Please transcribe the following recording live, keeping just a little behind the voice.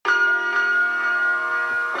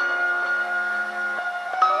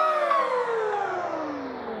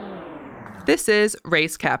This is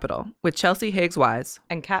Race Capital with Chelsea Higgs Wise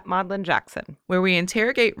and Kat Maudlin Jackson, where we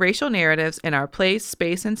interrogate racial narratives in our place,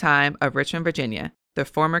 space, and time of Richmond, Virginia, the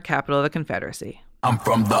former capital of the Confederacy. I'm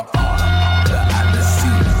from the R, the I, the C,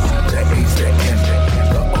 the H, the N,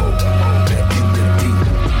 the O, the N, the D.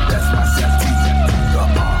 That's my CT. The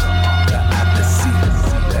R, the I, the C,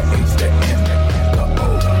 the H, the N, the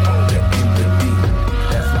O, the N, the D.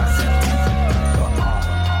 That's my CT. The R,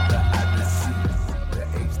 the I, the C, the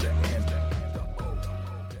H, the N, the O, the N.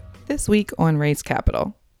 This week on Race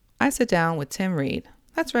Capital, I sit down with Tim Reed.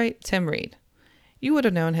 That's right, Tim Reed. You would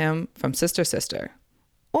have known him from Sister Sister.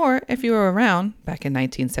 Or if you were around back in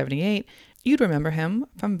 1978, you'd remember him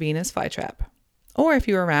from Venus Flytrap. Or if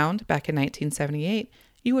you were around back in 1978,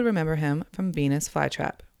 you would remember him from Venus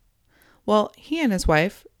Flytrap. Well, he and his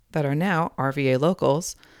wife, that are now RVA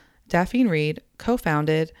locals, Daphne Reed,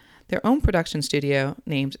 co-founded their own production studio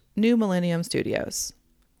named New Millennium Studios.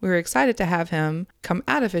 We were excited to have him come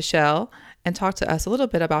out of his shell and talk to us a little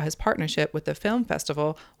bit about his partnership with the film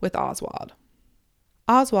festival with Oswald.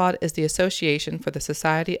 Oswald is the Association for the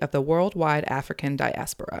Society of the Worldwide African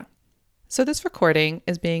Diaspora. So this recording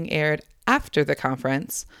is being aired after the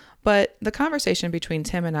conference, but the conversation between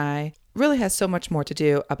Tim and I really has so much more to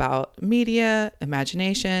do about media,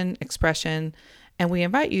 imagination, expression, and we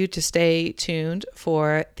invite you to stay tuned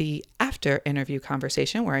for the after interview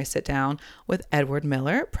conversation where I sit down with Edward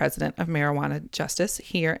Miller, president of Marijuana Justice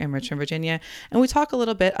here in Richmond, Virginia, and we talk a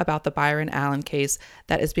little bit about the Byron Allen case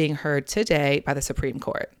that is being heard today by the Supreme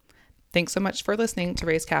Court. Thanks so much for listening to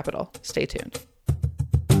Race Capital. Stay tuned.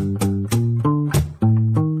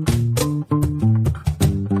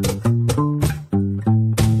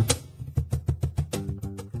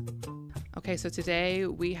 Okay, so today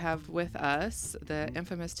we have with us the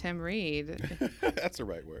infamous Tim Reed. That's the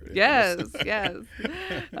right word. Yes.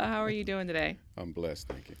 How are you doing today? I'm blessed,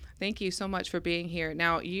 thank you. Thank you so much for being here.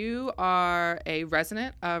 Now, you are a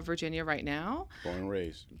resident of Virginia right now. Born and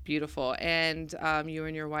raised. Beautiful. And you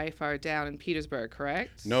and your wife are down in Petersburg,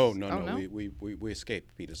 correct? No. No? We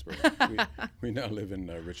escaped Petersburg. we now live in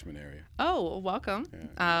the Richmond area. Oh, well, welcome.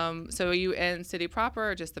 Yeah. So are you in city proper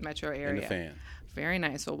or just the metro area? In the fan. Very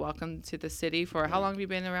nice. Well, welcome to the city. For how long have you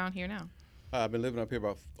been around here now? I've been living up here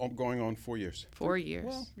about going on 4 years. 4 years.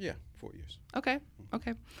 Well, yeah, 4 years. Okay.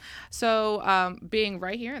 So being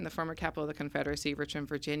right here in the former capital of the Confederacy, Richmond,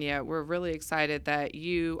 Virginia, we're really excited that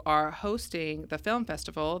you are hosting the film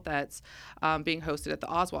festival that's being hosted at the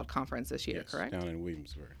Oswald Conference this year, Yes, correct? down in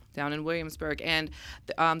Williamsburg. Down in Williamsburg. And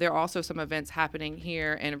there are also some events happening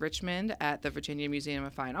here in Richmond at the Virginia Museum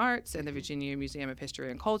of Fine Arts and the Virginia Museum of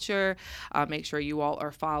History and Culture. Make sure you all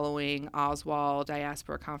are following Oswald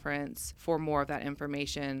Diaspora Conference for more of that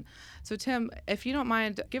information. So, Tim, if you don't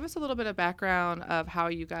mind, give us a little bit of background of how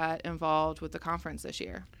you got involved with the conference this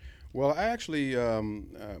year. Well, I actually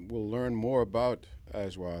will learn more about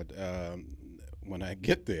Oswald when I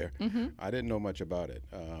get there. Mm-hmm. I didn't know much about it.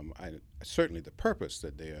 Certainly the purpose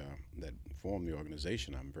that that formed the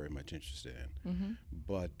organization I'm very much interested in. Mm-hmm.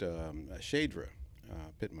 But Shadra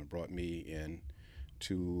Pittman brought me in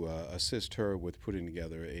to assist her with putting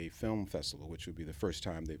together a film festival, which would be the first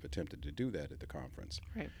time they've attempted to do that at the conference.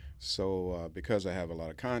 Right. So because I have a lot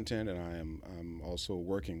of content and I'm also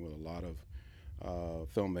working with a lot of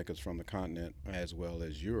filmmakers from the continent as well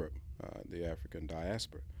as Europe, the African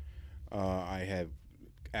diaspora, I have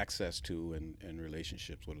access to and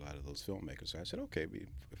relationships with a lot of those filmmakers. So I said, okay,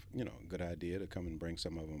 good idea to come and bring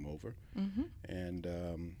some of them over, Mm-hmm.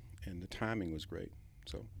 and the timing was great.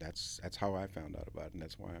 So that's how I found out about it, and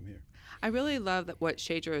that's why I'm here. I really love that what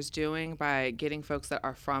Shadra is doing by getting folks that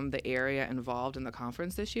are from the area involved in the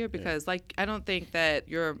conference this year, because I don't think that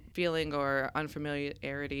your feeling or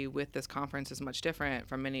unfamiliarity with this conference is much different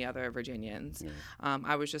from many other Virginians. Yeah.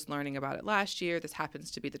 I was just learning about it last year. This happens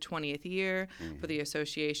to be the 20th year for the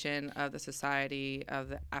Association of the Society of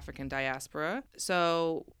the African Diaspora.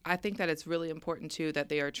 So I think that it's really important, too, that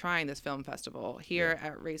they are trying this film festival. Here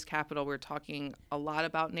at Race Capital, we're talking a lot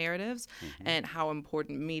about narratives and how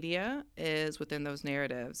important media is within those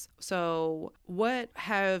narratives. So what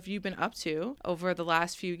have you been up to over the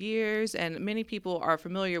last few years? And many people are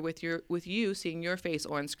familiar with you seeing your face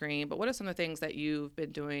on screen, but what are some of the things that you've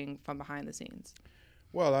been doing from behind the scenes?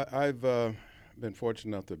 Well, I've been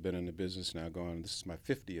fortunate enough to have been in the business now this is my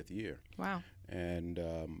 50th year. Wow. And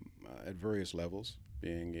at various levels,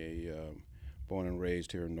 being born and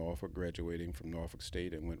raised here in Norfolk, graduating from Norfolk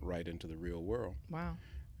State and went right into the real world. Wow.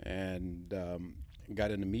 And got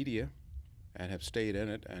into media and have stayed in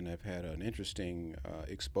it and have had an interesting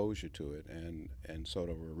exposure to it and sort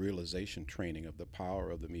of a realization training of the power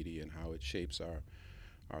of the media and how it shapes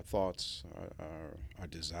our thoughts, our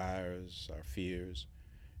desires, our fears,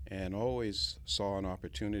 and always saw an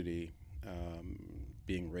opportunity,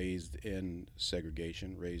 being raised in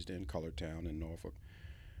segregation, raised in Colortown in Norfolk,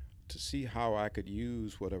 to see how I could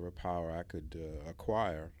use whatever power I could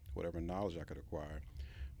acquire, whatever knowledge I could acquire,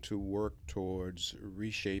 to work towards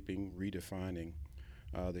reshaping, redefining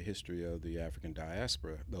the history of the African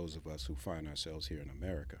diaspora, those of us who find ourselves here in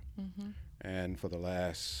America. And for the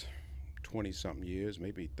last 20-something years,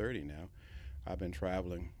 maybe 30 now, I've been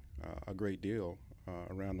traveling a great deal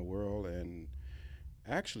around the world and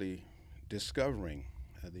actually discovering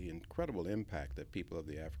the incredible impact that people of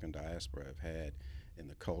the African diaspora have had in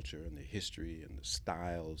the culture and the history and the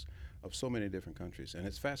styles of so many different countries. And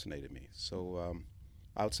it's fascinated me. So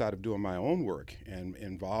outside of doing my own work and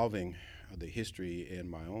involving the history in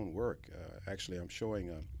my own work, actually I'm showing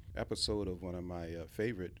an episode of one of my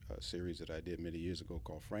favorite series that I did many years ago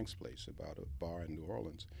called Frank's Place, about a bar in New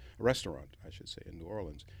Orleans, a restaurant, I should say, in New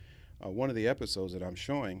Orleans. One of the episodes that I'm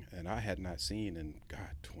showing, and I had not seen in,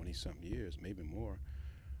 20-something years, maybe more,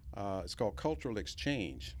 it's called Cultural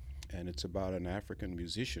Exchange, and it's about an African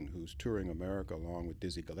musician who's touring America along with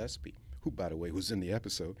Dizzy Gillespie, who, by the way, was in the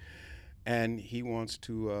episode, and he wants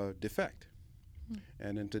to defect.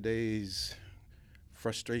 And in today's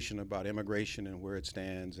frustration about immigration and where it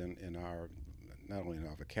stands in our, not only in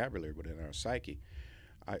our vocabulary, but in our psyche,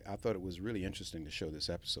 I thought it was really interesting to show this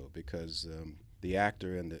episode because the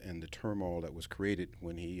actor and the turmoil that was created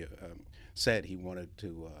when he said he wanted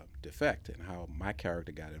to defect and how my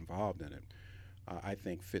character got involved in it, I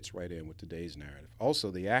think fits right in with today's narrative.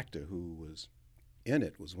 Also, the actor who was in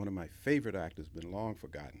it was one of my favorite actors, been long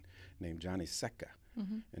forgotten, named Johnny Seka.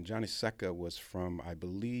 And Johnny Seka was from, I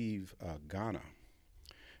believe, Ghana.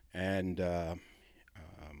 And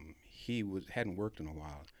he hadn't worked in a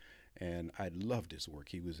while. And I loved his work.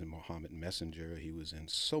 He was in Mohammed Messenger. He was in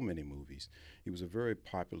so many movies. He was a very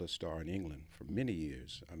popular star in England for many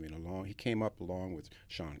years. I mean, he came up along with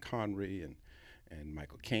Sean Connery and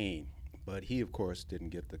Michael Caine. But he, of course, didn't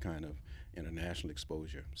get the kind of international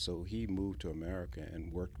exposure. So he moved to America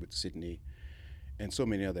and worked with Sidney and so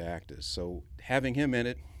many other actors. So having him in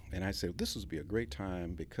it, and I said, this would be a great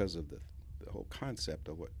time because of the whole concept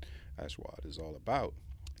of what Aswad is all about.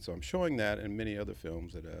 So I'm showing that in many other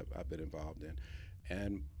films that I've been involved in.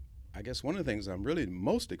 And I guess one of the things I'm really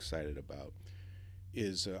most excited about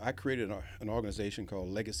is I created an organization called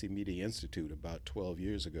Legacy Media Institute about 12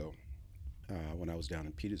 years ago when I was down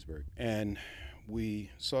in Petersburg. And we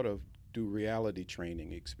sort of do reality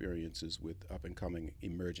training experiences with up-and-coming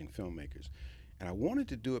emerging filmmakers. And I wanted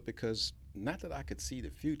to do it because, not that I could see the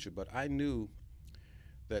future, but I knew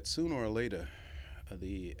that sooner or later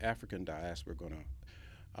the African diaspora were going to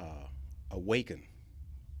awaken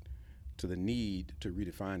to the need to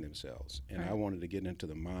redefine themselves. And I wanted to get into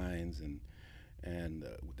the minds and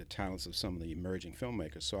the talents of some of the emerging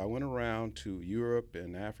filmmakers. So I went around to Europe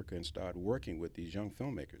and Africa and started working with these young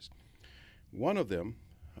filmmakers. One of them,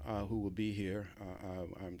 who will be here,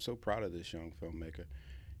 I'm so proud of this young filmmaker.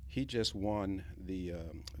 He just won the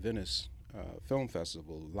Venice Film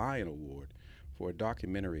Festival Lion Award for a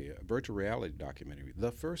documentary, a virtual reality documentary,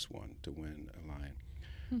 the first one to win a Lion,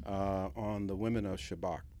 on the women of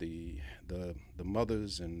Chibok, the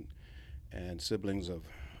mothers and siblings of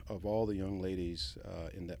all the young ladies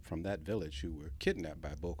from that village who were kidnapped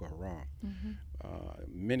by Boko Haram.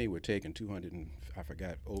 Many were taken,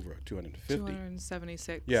 over 250.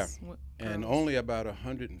 276. Yeah, girls. and only about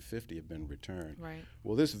 150 have been returned. Right.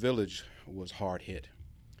 Well, this village was hard hit.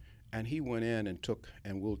 And he went in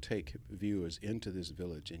and will take viewers into this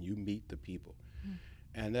village, and you meet the people.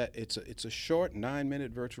 And that it's a short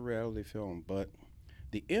 9-minute virtual reality film, but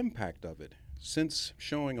the impact of it since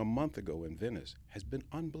showing a month ago in Venice has been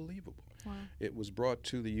unbelievable. Wow. It was brought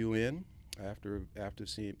to the UN after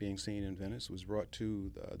being seen in Venice. It was brought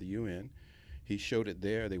to the UN. He showed it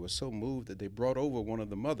there. They were so moved that they brought over one of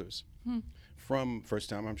the mothers from, first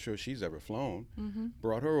time I'm sure she's ever flown,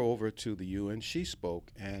 brought her over to the UN. She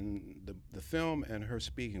spoke, and the film and her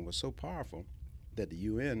speaking was so powerful that the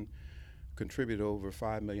UN contributed over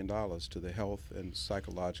 $5 million to the health and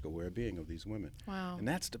psychological well-being of these women. Wow. And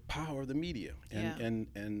that's the power of the media. And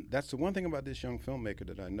that's the one thing about this young filmmaker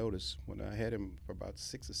that I noticed when I had him for about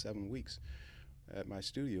 6 or 7 weeks at my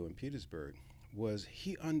studio in Petersburg, was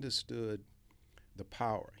he understood the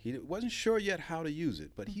power. He wasn't sure yet how to use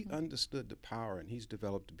it, but he understood the power, and he's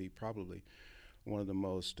developed to be probably one of the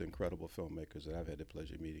most incredible filmmakers that I've had the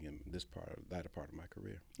pleasure of meeting in this latter part of my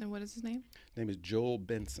career. And what is his name? His name is Joel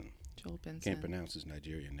Benson. Joel Benson. Can't pronounce his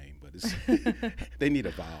Nigerian name, but it's they need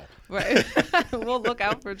a vowel. Right. We'll look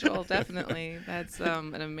out for Joel, definitely. That's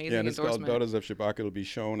an amazing And it's called endorsement. Daughters of Shabaka. It'll be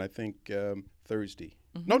shown, I think, Thursday.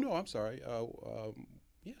 No, I'm sorry.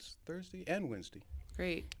 Yes, Thursday and Wednesday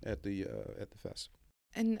Great. at the festival.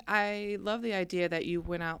 And I love the idea that you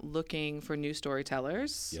went out looking for new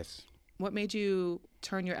storytellers. Yes. What made you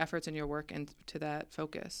turn your efforts and your work into that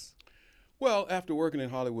focus? Well, after working in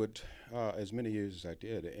Hollywood as many years as I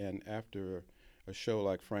did, and after a show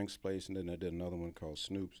like Frank's Place, and then I did another one called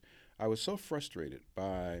Snoop's, I was so frustrated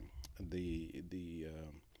by the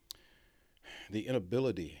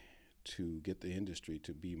inability to get the industry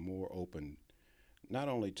to be more open, not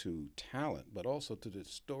only to talent, but also to the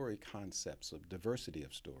story concepts of diversity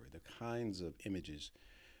of story, the kinds of images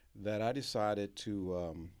that I decided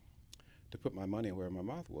to put my money where my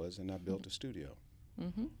mouth was, and I built a studio.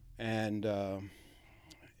 Mm-hmm. And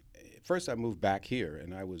first I moved back here,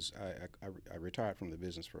 and I retired from the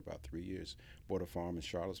business for about 3 years, bought a farm in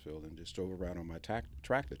Charlottesville, and just drove around on my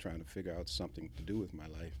tractor trying to figure out something to do with my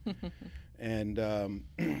life. And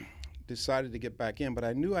decided to get back in, but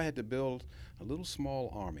I knew I had to build a little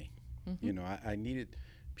small army. Mm-hmm. You know, I needed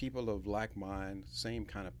people of like mind, same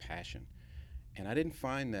kind of passion. And I didn't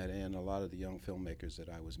find that in a lot of the young filmmakers that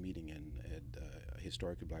I was meeting at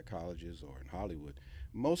historically black colleges or in Hollywood.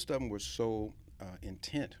 Most of them were so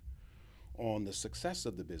intent on the success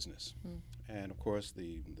of the business. And of course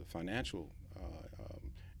the financial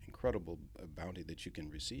incredible bounty that you can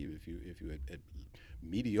receive if you had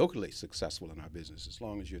mediocrely successful in our business, as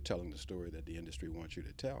long as you're telling the story that the industry wants you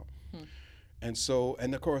to tell. And so,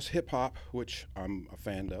 and of course, hip hop, which I'm a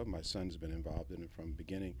fan of. My son's been involved in it from the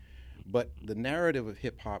beginning. But the narrative of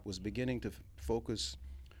hip hop was beginning to focus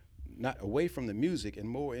not away from the music and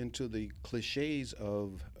more into the cliches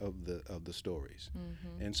of the stories.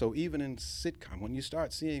 Mm-hmm. And so, even in sitcom, when you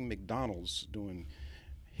start seeing McDonald's doing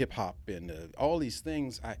hip hop and all these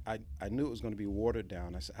things, I knew it was going to be watered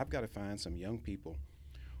down. I said, I've got to find some young people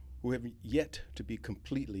who have yet to be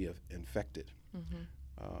completely infected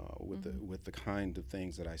with the kind of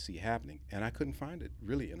things that I see happening. And I couldn't find it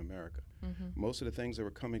really in America. Most of the things that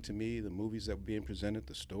were coming to me, the movies that were being presented,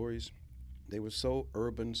 the stories, they were so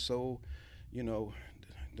urban, so, you know,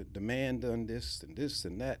 the man done this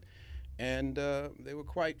and that. And they were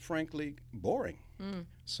quite frankly boring.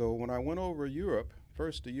 So when I went over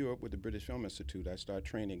first to Europe with the British Film Institute, I started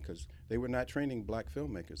training because they were not training black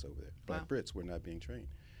filmmakers over there. Black Brits were not being trained.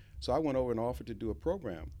 So I went over and offered to do a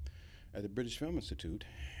program at the British Film Institute,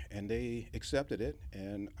 and they accepted it.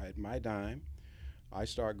 And at my dime, I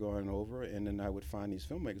started going over, and then I would find these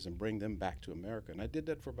filmmakers and bring them back to America. And I did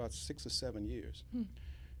that for about 6 or 7 years.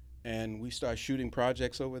 And we started shooting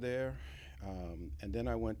projects over there. And then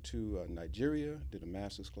I went to Nigeria, did a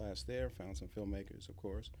master's class there, found some filmmakers, of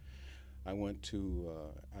course. I went to,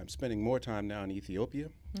 I'm spending more time now in Ethiopia,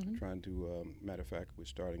 trying to, matter of fact, we're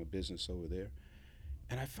starting a business over there.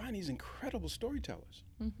 And I find these incredible storytellers.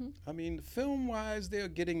 I mean, film-wise, they're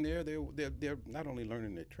getting there. They're not only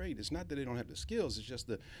learning their trade. It's not that they don't have the skills. It's just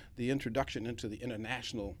the introduction into the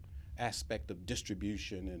international aspect of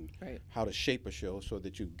distribution and how to shape a show so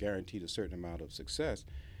that you guaranteed a certain amount of success.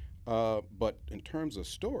 But in terms of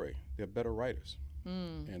story, they're better writers.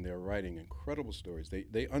 And they're writing incredible stories.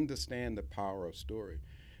 They understand the power of story.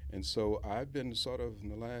 And so I've been sort of in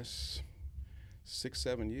the last 6,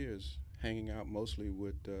 7 years hanging out mostly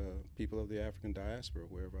with people of the African diaspora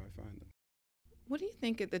wherever I find them. What do you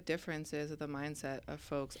think the difference is of the mindset of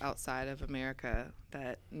folks outside of America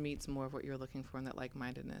that meets more of what you're looking for in that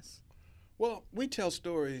like-mindedness? Well, we tell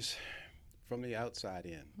stories from the outside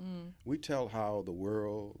in. We tell how the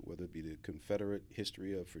world, whether it be the Confederate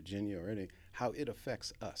history of Virginia or anything, how it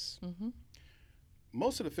affects us.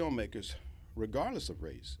 Most of the filmmakers, regardless of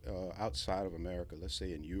race, outside of America, let's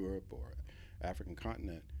say in Europe or African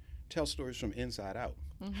continent, tell stories from inside out,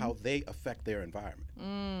 how they affect their environment,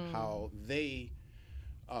 how they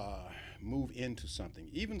move into something.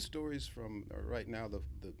 Even stories from right now, the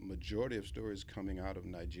majority of stories coming out of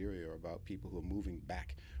Nigeria are about people who are moving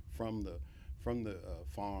back from the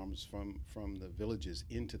farms, from the villages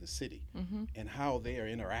into the city, and how they are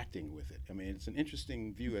interacting with it. I mean, it's an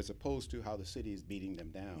interesting view as opposed to how the city is beating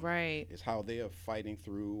them down. Right. It's how they are fighting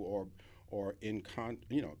through or in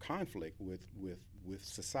conflict with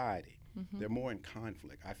society. They're more in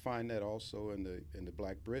conflict. I find that also in the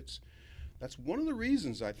Black Brits. That's one of the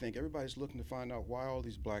reasons I think everybody's looking to find out why all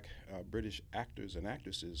these black British actors and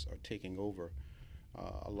actresses are taking over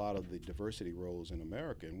a lot of the diversity roles in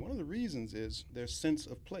America. And one of the reasons is their sense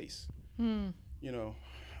of place. You know,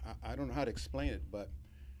 I don't know how to explain it, but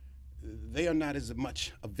they are not as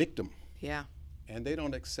much a victim. Yeah. and they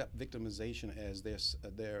don't accept victimization as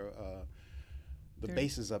the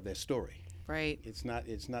basis of their story. Right. It's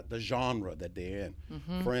not the genre that they're in.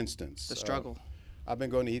 Mm-hmm. For instance, The struggle. I've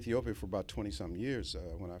been going to Ethiopia for about 20-some years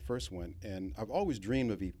when I first went, and I've always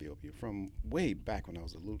dreamed of Ethiopia from way back when I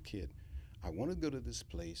was a little kid. I wanted to go to this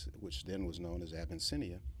place, which then was known as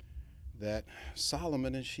Abyssinia, that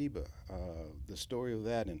Solomon and Sheba, the story of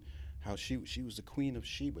that, and how she was the queen of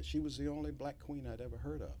Sheba. She was the only black queen I'd ever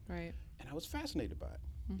heard of. Right. And I was fascinated by it.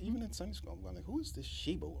 Mm-hmm. Even in Sunday school, I'm going like, who is this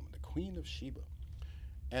Sheba woman, the queen of Sheba?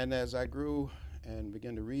 And as I grew and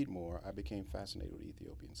began to read more, I became fascinated with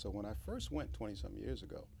Ethiopians. So when I first went 20-some years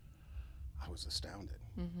ago, I was astounded.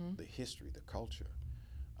 Mm-hmm. The history, the culture.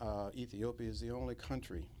 Ethiopia is the only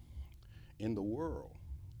country in the world,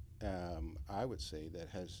 I would say, that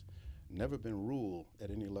has never been ruled at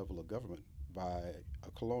any level of government by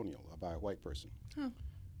a colonial, or by a white person. Huh.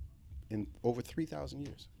 In over 3,000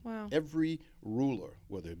 years. Wow. Every ruler,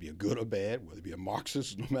 whether it be a good or bad, whether it be a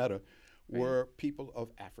Marxist, no matter, were people of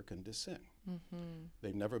African descent. Mm-hmm.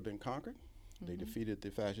 They've never been conquered. They defeated the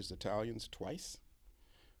fascist Italians twice.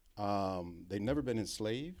 They've never been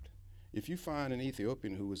enslaved. If you find an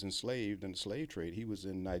Ethiopian who was enslaved in the slave trade, he was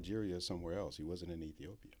in Nigeria or somewhere else. He wasn't in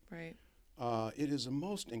Ethiopia. Right. It is a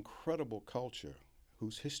most incredible culture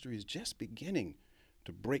whose history is just beginning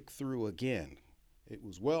to break through again. It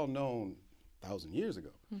was well known 1,000 years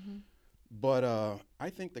ago. Mm-hmm. But I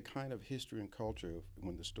think the kind of history and culture,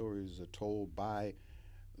 when the stories are told by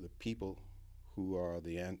the people who are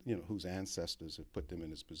whose ancestors have put them in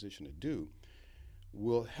this position to do,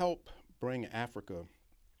 will help bring Africa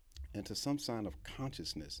into some sign of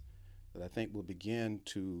consciousness that I think will begin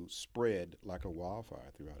to spread like a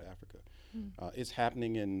wildfire throughout Africa. It's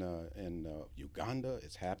happening in Uganda.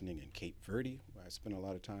 It's happening in Cape Verde, where I spend a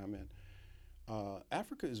lot of time in.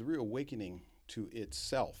 Africa is reawakening to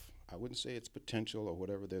itself. I wouldn't say its potential or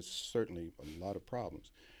whatever. There's certainly a lot of problems.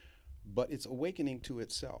 But it's awakening to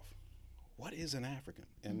itself. What is an African?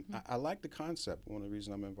 And I like the concept. One of the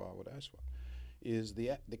reasons I'm involved with ASWA is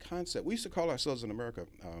the concept. We used to call ourselves in America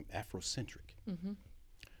Afrocentric. Mm-hmm.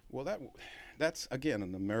 Well, that's, again,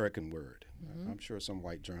 an American word. I'm sure some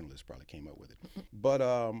white journalist probably came up with it. But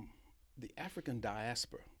the African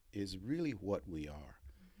diaspora is really what we are.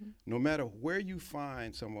 No matter where you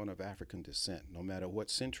find someone of African descent, no matter what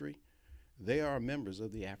century, they are members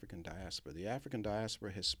of the African diaspora. The African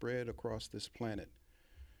diaspora has spread across this planet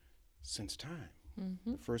since time.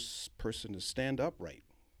 The first person to stand upright,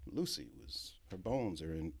 Lucy, her bones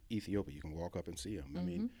are in Ethiopia. You can walk up and see them. I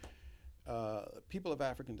mean, people of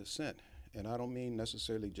African descent, and I don't mean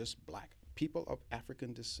necessarily just black, people of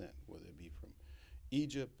African descent, whether it be from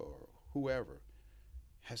Egypt or whoever,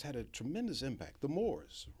 has had a tremendous impact. The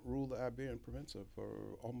Moors ruled the Iberian Peninsula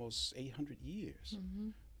for almost 800 years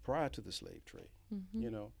prior to the slave trade,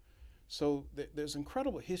 you know. So there's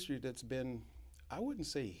incredible history that's been, I wouldn't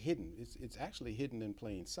say hidden, it's actually hidden in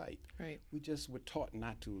plain sight. Right. We just were taught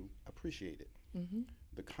not to appreciate it. Mm-hmm.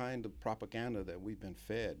 The kind of propaganda that we've been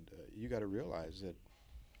fed, you got to realize that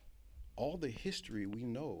all the history we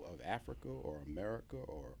know of Africa or America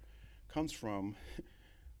or comes from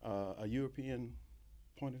a European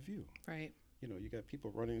point of view. Right. You know, you got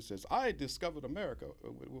people running and says, I discovered America.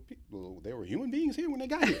 Well, there were human beings here when they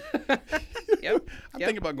got here. I'm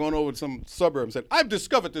thinking about going over to some suburb and saying, I've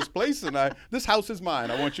discovered this place and this house is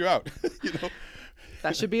mine. I want you out. You know,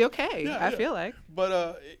 That should be okay. Yeah, I yeah. feel like.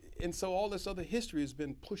 But and so all this other history has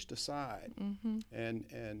been pushed aside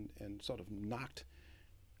and sort of knocked,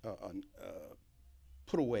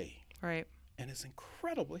 put away. Right. And it's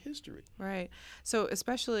incredible history. Right. So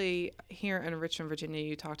especially here in Richmond, Virginia,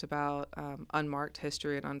 you talked about unmarked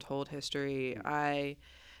history and untold history. I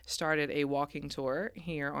started a walking tour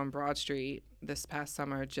here on Broad Street this past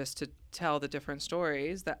summer just to tell the different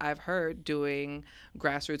stories that I've heard doing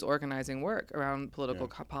grassroots organizing work around political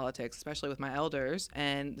politics, especially with my elders,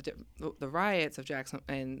 and the riots of Jackson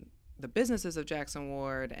and the businesses of Jackson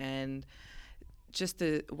Ward, and just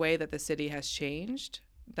the way that the city has changed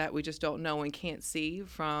that we just don't know and can't see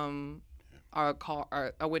from our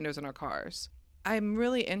windows in our cars. I'm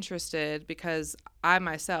really interested because I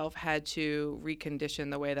myself had to recondition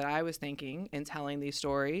the way that I was thinking in telling these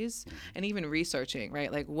stories and even researching,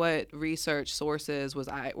 right? Like what research sources were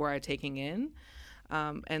I taking in,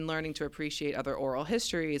 and learning to appreciate other oral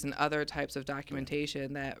histories and other types of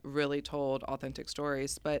documentation that really told authentic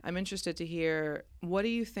stories. But I'm interested to hear, what do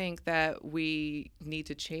you think that we need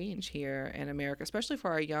to change here in America, especially for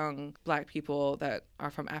our young Black people that are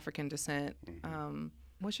from African descent?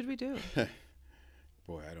 What should we do?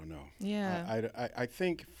 Boy, I don't know. Yeah. I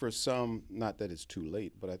think for some, not that it's too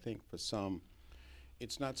late, but I think for some,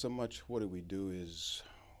 it's not so much what do we do, is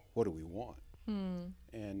what do we want,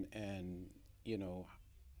 and you know,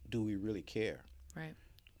 do we really care? Right.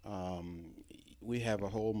 We have a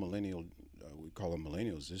whole millennial, we call them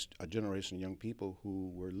millennials, this a generation of young people who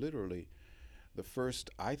were literally the first,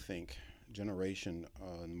 I think, generation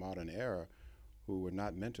in the modern era who were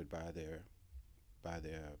not mentored by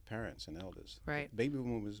their parents and elders. Right.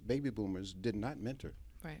 Baby boomers did not mentor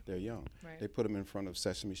Right. their young. Right. They put them in front of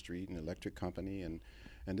Sesame Street and Electric Company, and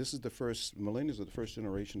this is the first, millennials are the first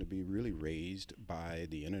generation to be really raised by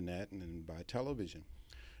the internet and by television.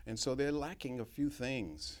 And so they're lacking a few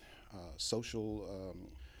things, social,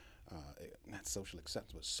 not social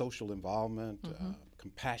acceptance, but social involvement,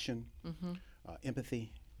 compassion,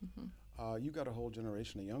 empathy. You got a whole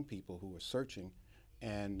generation of young people who are searching,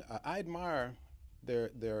 and I admire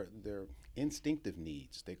their instinctive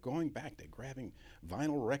needs. They're going back. They're grabbing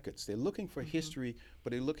vinyl records. They're looking for history,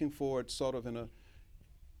 but they're looking for it sort of in a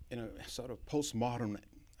sort of postmodern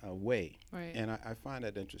way. Right. And I find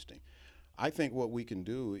that interesting. I think what we can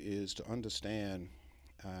do is to understand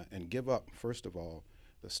and give up, first of all,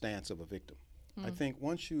 the stance of a victim. I think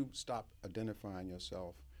once you stop identifying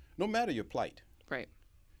yourself, no matter your plight, Right.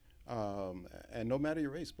 and no matter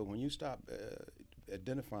your race, but when you stop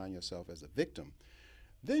identifying yourself as a victim,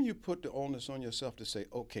 then you put the onus on yourself to say,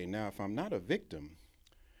 okay, now if I'm not a victim,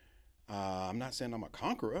 I'm not saying I'm a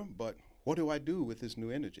conqueror, but what do I do with this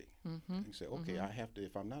new energy? And you say, okay, I have to,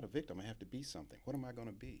 if I'm not a victim, I have to be something. What am I going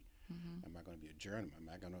to be? Am I going to be a journeyman? Am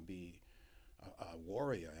I going to be a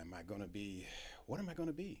warrior? Am I going to be, what am I going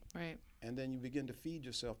to be? Right. And then you begin to feed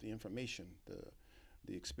yourself the information,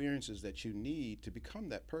 the experiences that you need to become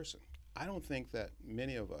that person. I don't think that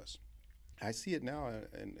many of us, I see it now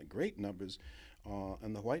in great numbers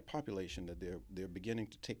in the white population, that they're beginning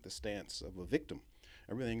to take the stance of a victim.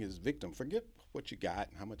 Everything is victim. Forget what you got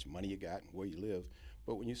and how much money you got and where you live.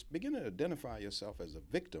 But when you begin to identify yourself as a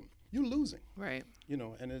victim, you're losing. Right. You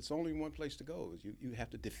know, and it's only one place to go. Is you have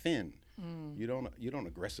to defend. You don't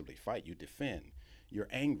aggressively fight. You defend. You're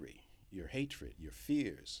angry. Your hatred, your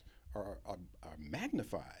fears are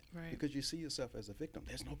magnified, Right. because you see yourself as a victim.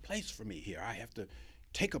 There's no place for me here. I have to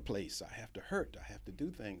take a place. I have to hurt. I have to do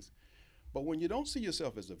things. But when you don't see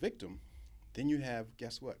yourself as a victim, then you have,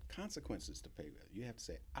 guess what, consequences to pay with. You have to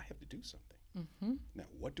say, I have to do something. Now,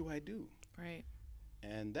 what do I do? Right.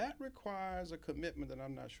 And that requires a commitment that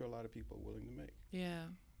I'm not sure a lot of people are willing to make. Yeah.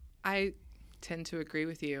 I tend to agree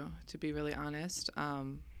with you, to be really honest,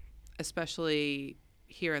 especially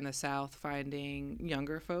here in the South, finding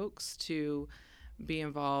younger folks to be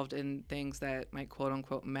involved in things that might quote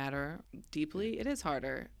unquote matter deeply. It is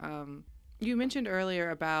harder. You mentioned earlier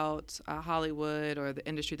about Hollywood or the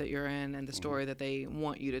industry that you're in and the story that they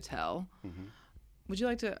want you to tell. Would you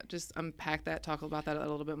like to just unpack that, talk about that a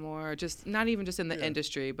little bit more? Just not even just in the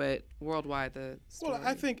industry, but worldwide, the story. Well,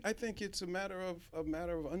 I think it's a matter of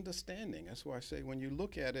understanding. That's why I say when you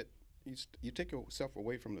look at it, you take yourself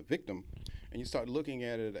away from the victim, and you start looking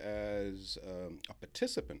at it as a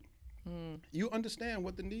participant. You understand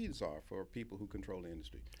what the needs are for people who control the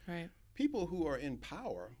industry. Right. People who are in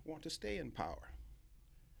power want to stay in power.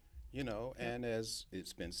 You know, and as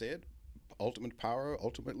it's been said, ultimate power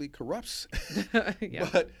ultimately corrupts.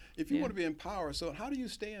 But if you want to be in power, so how do you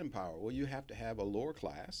stay in power? Well, you have to have a lower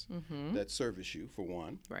class that service you, for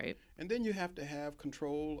one. Right. And then you have to have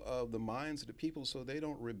control of the minds of the people so they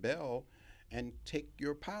don't rebel and take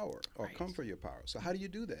your power or come for your power. So how do you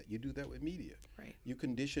do that? You do that with media. Right. You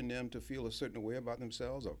condition them to feel a certain way about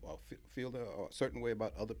themselves or feel a certain way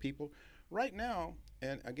about other people. Right now,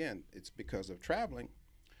 and again, it's because of traveling,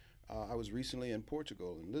 I was recently in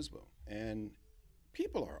Portugal, in Lisbon, and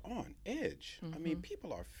people are on edge. I mean,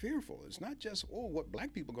 people are fearful. It's not just, what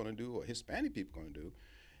black people are going to do or Hispanic people are going to do.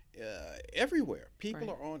 Everywhere, people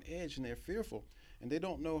are on edge and they're fearful, and they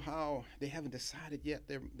don't know how, they haven't decided yet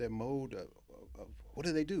their mode of what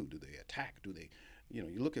do they do? Do they attack? Do they, you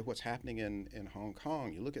look at what's happening in Hong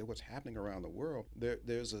Kong, you look at what's happening around the world,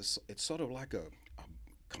 it's sort of like a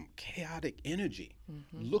chaotic energy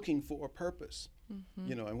looking for a purpose.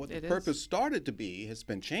 And what the purpose started to be has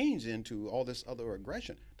been changed into all this other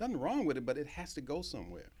aggression. Nothing wrong with it, but it has to go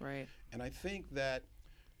somewhere. Right. And I think that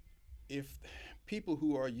if people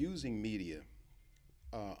who are using media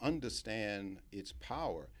understand its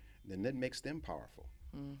power, then that makes them powerful.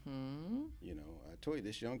 I told you,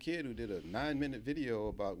 this young kid who did a 9-minute video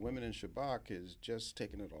about women in Shabbat has just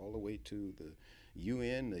taken it all the way to the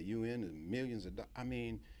UN and millions of dollars. I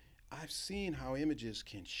mean, I've seen how images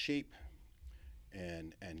can shape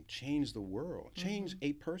and change the world, change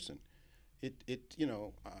a person.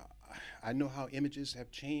 I know how images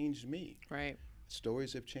have changed me. Right.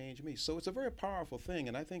 stories have changed me. So it's a very powerful thing,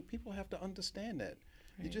 and I think people have to understand that.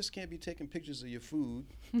 You just can't be taking pictures of your food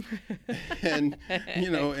and,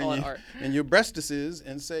 you know, and your breastises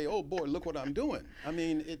and say, oh, boy, look what I'm doing. I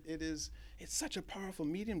mean, it's such a powerful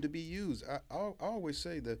medium to be used. I always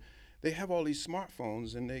say that they have all these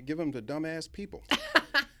smartphones and they give them to dumbass people.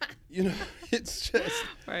 You know, it's just,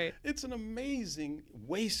 it's an amazing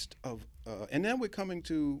waste of, and then we're coming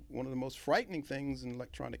to one of the most frightening things in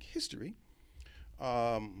electronic history,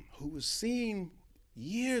 who was seen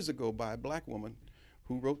years ago by a black woman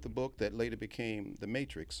who wrote the book that later became The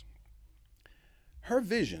Matrix. Her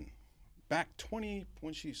vision, back when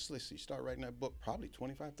she started writing that book, probably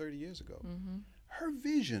 25, 30 years ago, her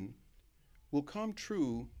vision will come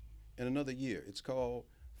true in another year. It's called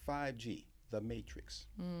 5G, The Matrix.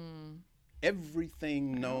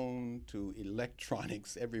 Everything known to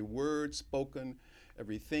electronics, every word spoken,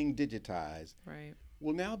 everything digitized,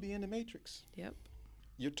 will now be in the Matrix. Yep.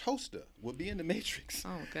 Your toaster will be in the Matrix.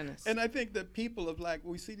 Oh, goodness. And I think that people have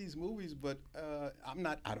we see these movies, but I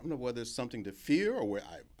don't know whether it's something to fear or where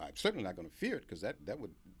I'm certainly not going to fear it because that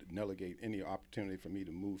would negate any opportunity for me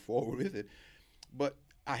to move forward with it. But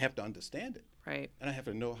I have to understand it. Right. And I have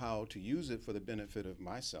to know how to use it for the benefit of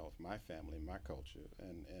myself, my family, my culture.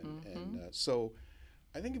 And so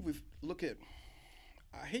I think if we look at,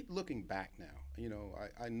 I hate looking back now. You know,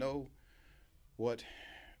 I know what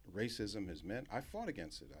racism has meant. I fought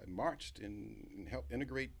against it. I marched and helped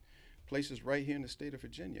integrate places right here in the state of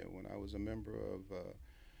Virginia when I was a member of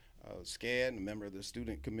SCAD and a member of the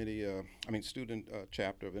student committee, student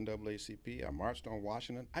chapter of NAACP. I marched on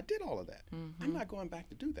Washington. I did all of that. I'm not going back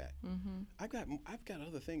to do that. I've got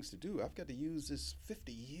other things to do. I've got to use this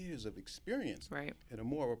 50 years of experience in a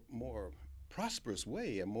more prosperous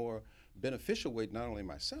way, a more beneficial way, not only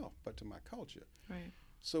myself, but to my culture. Right.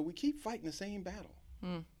 So we keep fighting the same battle.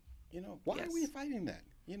 You know, why are we fighting that?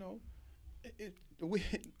 You know,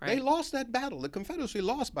 they lost that battle. The Confederacy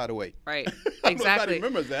lost, by the way. Right. Exactly. Exactly.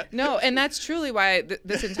 Remembers that. No, and that's truly why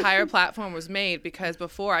this entire platform was made, because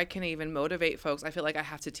before I can even motivate folks, I feel like I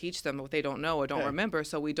have to teach them what they don't know or don't remember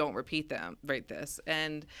so we don't repeat this.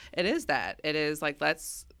 And it is that. It is like,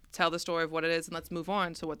 let's tell the story of what it is and let's move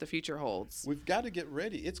on to what the future holds. We've got to get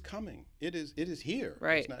ready. It's coming. It is here.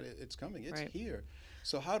 Right. It's coming. It's here.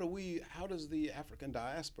 So how does the African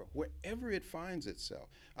diaspora, wherever it finds itself,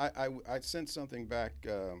 I sent something back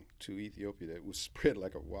to Ethiopia that was spread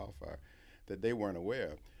like a wildfire that they weren't aware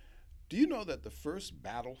of. Do you know that the first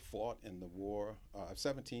battle fought in the war of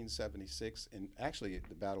 1776, and actually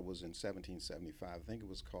the battle was in 1775, I think it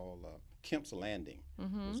was called Kemp's Landing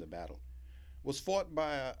was the battle, was fought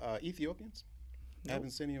by Ethiopians,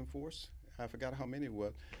 Abyssinian force. I forgot how many it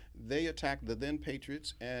was. They attacked the then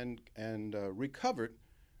Patriots and recovered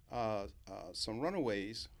some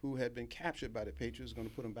runaways who had been captured by the Patriots, going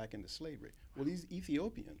to put them back into slavery. Well, these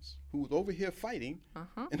Ethiopians who was over here fighting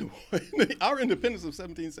in our independence of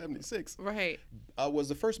 1776 was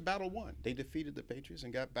the first battle won. They defeated the Patriots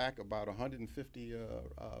and got back about 150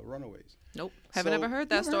 runaways. Nope. Haven't ever heard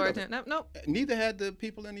that story. Nope. Neither had the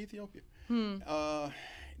people in Ethiopia. Our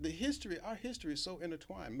history is so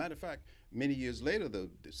intertwined. Matter of fact, many years later, the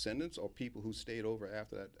descendants or people who stayed over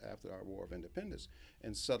after our War of Independence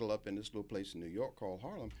and settled up in this little place in New York called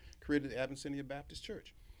Harlem, created the Abyssinia Baptist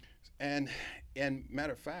Church. And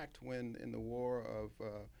matter of fact, when in the War of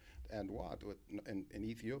Andwat in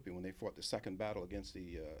Ethiopia, when they fought the second battle against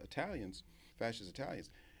the Italians, fascist Italians,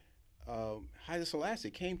 Haile Selassie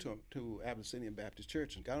came to Abyssinian Baptist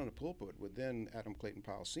Church and got on the pulpit with then Adam Clayton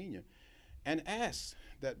Powell Sr. and asked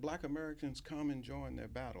that black Americans come and join their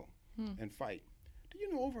battle and fight. Do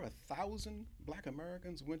you know over 1,000 black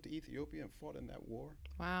Americans went to Ethiopia and fought in that war?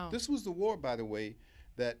 Wow. This was the war, by the way,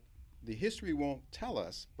 that the history won't tell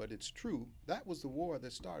us, but it's true. That was the war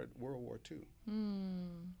that started World War II.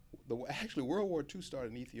 Actually, World War II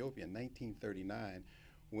started in Ethiopia in 1939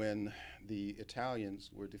 when the Italians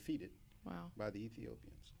were defeated by the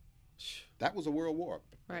Ethiopians. That was a world war.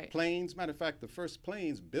 Right. Planes, matter of fact, the first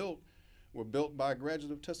planes were built by a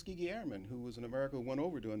graduate of Tuskegee Airmen who was an American who went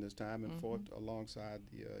over during this time and fought alongside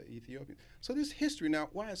the Ethiopians. So this history, now,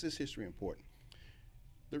 why is this history important?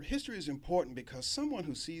 The history is important because someone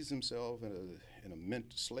who sees himself in a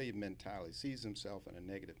slave mentality, sees himself in a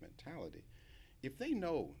negative mentality, if they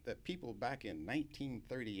know that people back in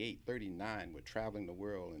 1938, 39 were traveling the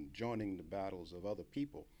world and joining the battles of other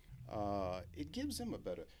people, it gives them a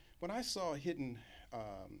better. When I saw Hidden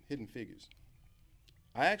Figures,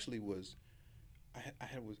 I actually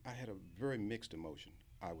I had a very mixed emotion.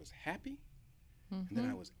 I was happy, and then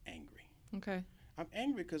I was angry. Okay. I'm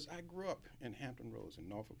angry because I grew up in Hampton Roads in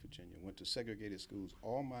Norfolk, Virginia. Went to segregated schools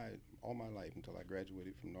all my life until I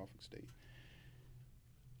graduated from Norfolk State.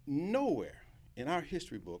 Nowhere in our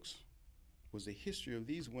history books was a history of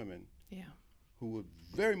these women who were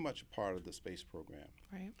very much a part of the space program.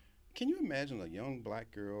 Right. Can you imagine a young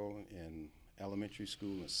black girl in elementary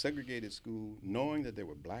school, in a segregated school, knowing that there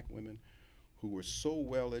were black women who were so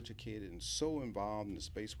well educated and so involved in the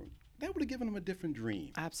space program? That would have given them a different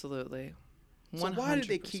dream. Absolutely. 100%. So why did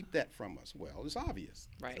they keep that from us? Well, it's obvious.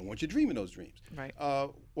 Right. They don't want you dreaming those dreams. Right.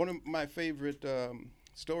 One of my favorite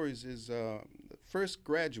stories is the first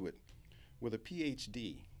graduate with a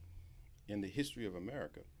PhD in the history of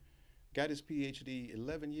America got his PhD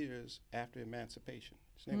 11 years after emancipation.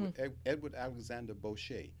 His name was Edward Alexander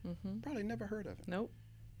Boucher. Probably never heard of him. Nope.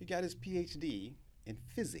 He got his PhD in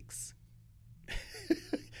physics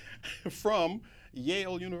from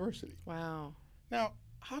Yale University. Wow. Now,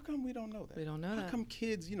 how come we don't know that? We don't know how that. How come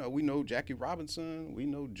kids, we know Jackie Robinson, we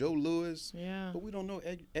know Joe Louis, but we don't know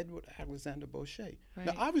Edward Alexander Boucher. Right.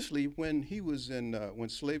 Now, obviously, when he was when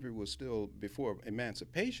slavery was still before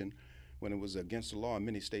emancipation, when it was against the law in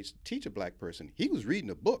many states to teach a black person, he was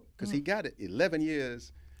reading a book because he got it 11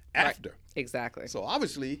 years after. Right. Exactly. So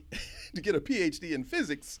obviously, to get a PhD in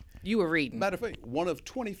physics, you were reading. matter of fact, one of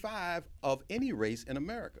 25 of any race in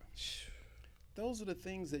America. Those are the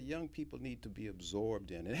things that young people need to be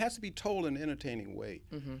absorbed in. It has to be told in an entertaining way,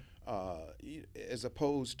 as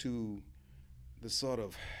opposed to the sort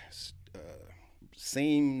of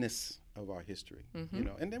sameness of our history.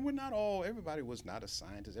 And then everybody was not a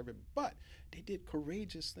scientist, but they did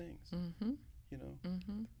courageous things. The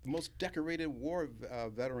most decorated war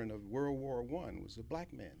veteran of World War I was a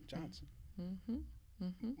black man, Johnson.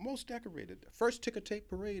 Most decorated. The first ticker tape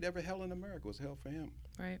parade ever held in America was held for him.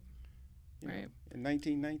 Right. Right. In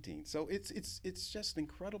 1919. So it's just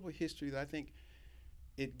incredible history that I think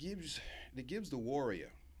it gives the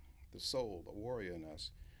warrior, the soul, the warrior in us,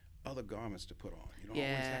 other garments to put on. You don't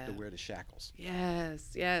always have to wear the shackles.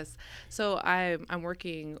 Yes. So I'm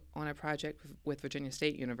working on a project with Virginia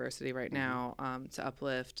State University right now to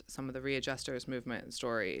uplift some of the readjusters movement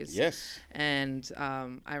stories. Yes. And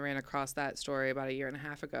I ran across that story about a year and a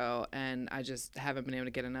half ago, and I just haven't been able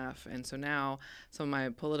to get enough. And so now some of my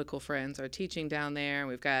political friends are teaching down there, and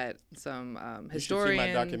we've got some historians. You should see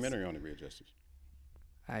my documentary on the readjusters.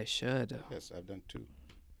 I should. Yes, I've done two.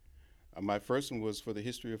 My first one was for the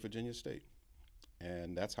history of Virginia State,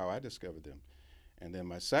 and that's how I discovered them. And then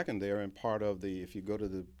my second, they're in part of if you go to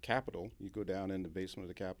the Capitol, you go down in the basement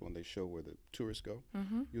of the Capitol and they show where the tourists go,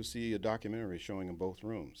 you'll see a documentary showing in both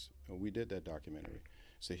rooms. And we did that documentary.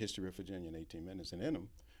 It's the history of Virginia in 18 minutes. And in them,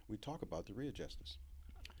 we talk about the readjusters.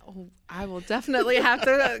 Oh, I will definitely have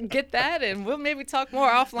to get that, and we'll maybe talk more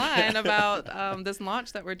offline about this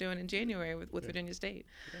launch that we're doing in January with Virginia State.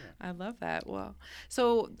 Yeah. I love that. Well,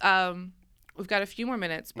 so we've got a few more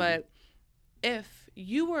minutes, but if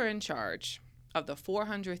you were in charge of the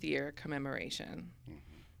 400th year commemoration,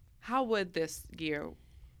 how would this year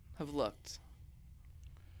have looked?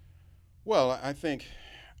 Well, I think,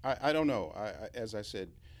 I don't know. As I said,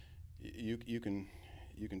 you can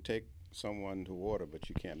take someone to water, but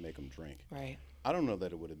you can't make them drink. Right. I don't know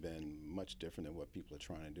that it would have been much different than what people are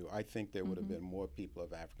trying to do. I think there would have been more people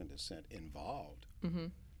of African descent involved.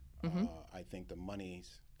 I think the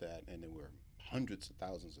monies and there were hundreds of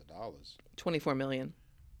thousands of dollars. 24 million.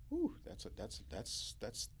 Ooh, that's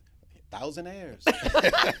 1,000 heirs.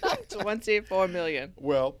 24 million.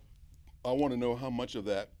 Well, I want to know how much of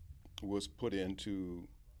that was put into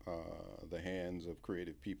the hands of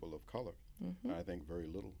creative people of color. I think very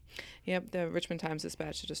little. Yep, the Richmond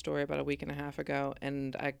Times-Dispatch did a story about a week and a half ago,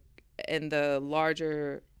 and in the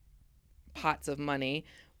larger pots of money,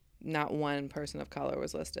 not one person of color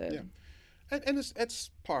was listed. Yeah, and it's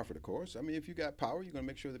par for the course. I mean, if you got power, you're going to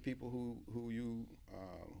make sure the people who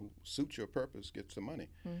suit your purpose gets the money.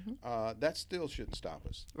 That still shouldn't stop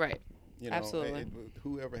us. Right. Absolutely.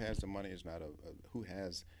 Whoever has the money is not who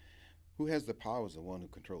has the power is the one who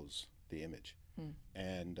controls the image.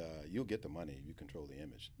 And you'll get the money if you control the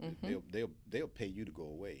image. They'll pay you to go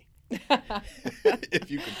away if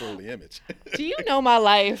you control the image. Do you know my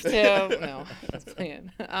life, Tim? No, that's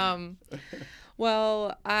playing.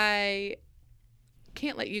 Well, I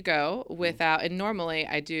can't let you go without, and normally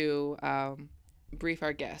I do brief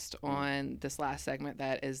our guest on this last segment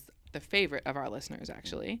that is the favorite of our listeners,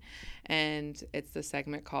 actually. And it's the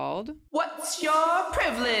segment called What's Your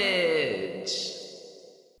Privilege?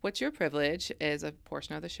 What's Your Privilege is a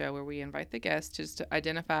portion of the show where we invite the guests just to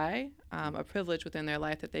identify a privilege within their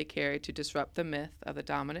life that they carry to disrupt the myth of the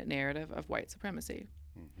dominant narrative of white supremacy.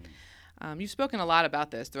 You've spoken a lot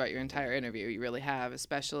about this throughout your entire interview. You really have,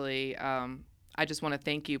 especially I just want to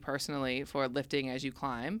thank you personally for lifting as you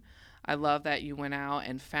climb. I love that you went out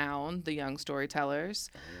and found the young storytellers.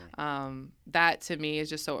 That to me is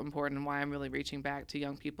just so important and why I'm really reaching back to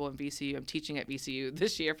young people in VCU. I'm teaching at VCU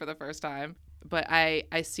this year for the first time. But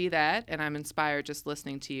I see that and I'm inspired just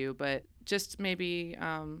listening to you. But just maybe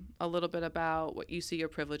a little bit about what you see your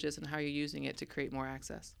privileges and how you're using it to create more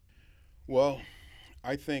access. Well,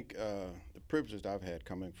 I think the privileges I've had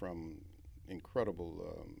coming from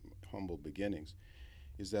incredible, humble beginnings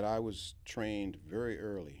is that I was trained very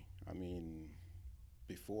early. I mean,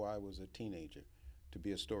 before I was a teenager, to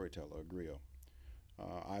be a storyteller, a griot.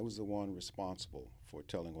 I was the one responsible for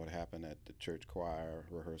telling what happened at the church choir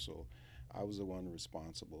rehearsal. I was the one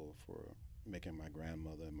responsible for making my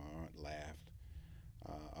grandmother and my aunt laugh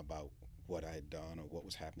about what I had done or what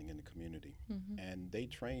was happening in the community. Mm-hmm. And they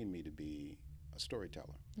trained me to be a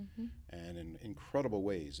storyteller, mm-hmm. and in incredible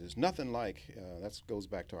ways. There's nothing like, that goes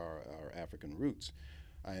back to our African roots,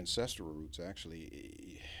 our ancestral roots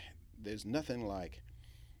actually. There's nothing like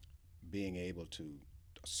being able to,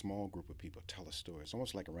 a small group of people, tell a story. It's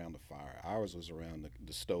almost like around the fire. Ours was around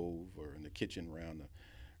the stove or in the kitchen, around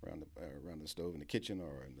the stove in the kitchen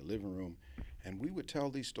or in the living room, and we would tell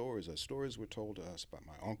these stories. Stories were told to us by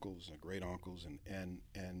my uncles and great uncles,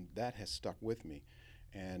 and that has stuck with me.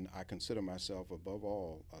 And I consider myself, above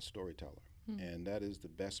all, a storyteller, and that is the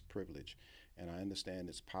best privilege. And I understand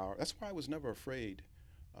its power. That's why I was never afraid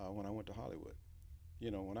when I went to Hollywood. You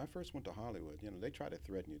know, when I first went to Hollywood, they try to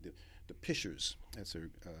threaten you. The pishers, that's a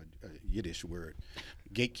Yiddish word,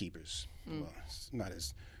 gatekeepers. Well, it's not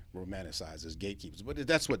as romanticized as gatekeepers, but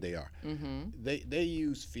that's what they are. Mm-hmm. They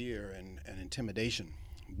use fear and intimidation,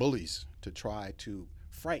 bullies, to try to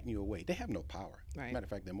frighten you away. They have no power. Right. Matter of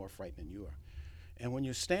fact, they're more frightened than you are. And when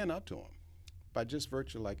you stand up to them, by just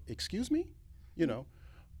virtue like, excuse me,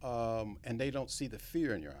 and they don't see the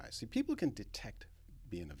fear in your eyes. See, people can detect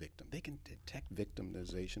being a victim. They can detect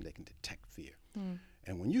victimization. They can detect fear.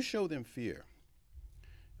 And when you show them fear,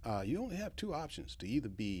 you only have two options: to either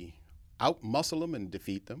be out-muscle them and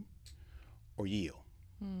defeat them, or yield.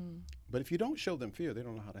 But if you don't show them fear, they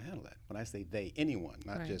don't know how to handle that. When I say they, anyone,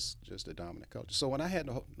 not right. just a dominant culture. So when I had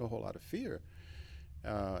no whole lot of fear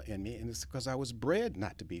in me, and it's because I was bred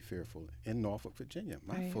not to be fearful in Norfolk, Virginia.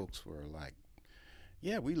 My right. folks were like,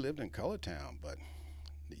 yeah, we lived in Colortown, but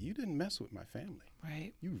you didn't mess with my family.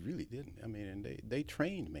 Right. You really didn't. I mean, and they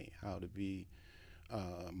trained me how to be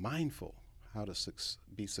mindful, how to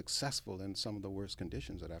be successful in some of the worst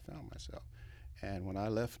conditions that I found myself. And when I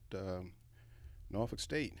left Norfolk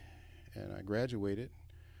State and I graduated,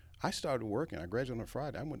 I started working. I graduated on a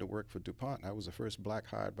Friday. I went to work for DuPont. I was the first black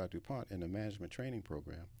hired by DuPont in the management training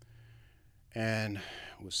program, and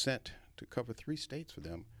was sent to cover 3 states for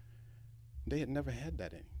them. They had never had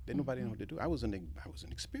that in. Nobody knew what to do. I was an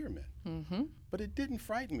experiment, but it didn't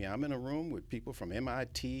frighten me. I'm in a room with people from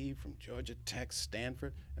MIT, from Georgia Tech,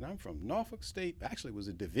 Stanford, and I'm from Norfolk State. Actually, it was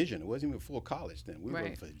a division. It wasn't even a full college then. We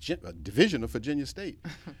right. were a division of Virginia State,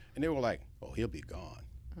 and they were like, "Oh, he'll be gone,"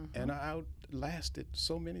 and I outlasted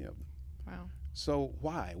so many of them. Wow. So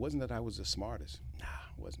why? It wasn't that I was the smartest. Nah,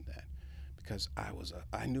 it wasn't that. Because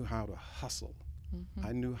I knew how to hustle.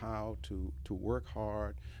 I knew how to work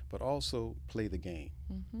hard, but also play the game.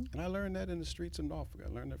 And I learned that in the streets of Norfolk. I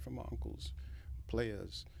learned that from my uncles,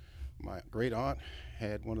 players. My great aunt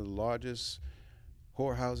had one of the largest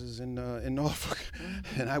whorehouses in Norfolk.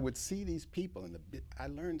 And I would see these people, and I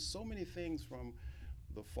learned so many things from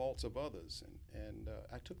the faults of others, and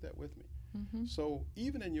I took that with me. So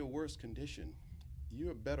even in your worst condition,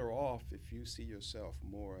 you're better off if you see yourself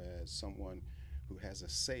more as someone who has a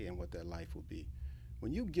say in what their life will be.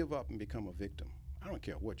 When you give up and become a victim, I don't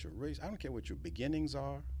care what your race, I don't care what your beginnings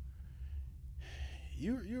are,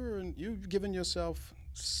 you've given yourself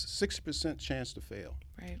 60% chance to fail,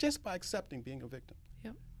 right. just by accepting being a victim.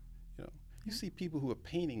 Yep. You see people who are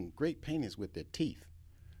painting great paintings with their teeth.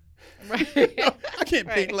 Right. I can't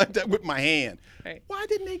paint like that with my hand. Right. Why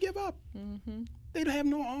didn't they give up? They don't have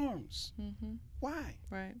no arms. Why?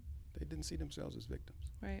 Right. They didn't see themselves as victims.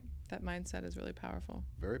 Right. That mindset is really powerful.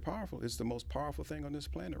 Very powerful. It's the most powerful thing on this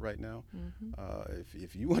planet right now.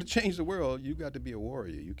 If you want to change the world, you got to be a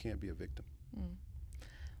warrior. You can't be a victim.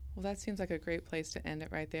 Well, that seems like a great place to end it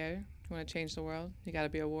right there. If you want to change the world, you got to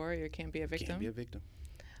be a warrior. You can't be a victim. Can't be a victim.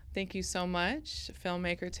 Thank you so much,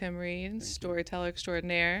 filmmaker Tim Reed, storyteller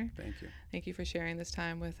extraordinaire. Thank you. Thank you for sharing this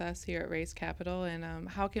time with us here at Race Capital. And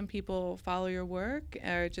how can people follow your work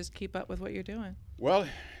or just keep up with what you're doing? Well,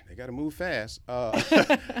 they got to move fast.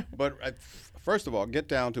 But first of all, get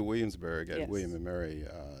down to Williamsburg at Yes. William & Mary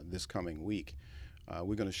this coming week.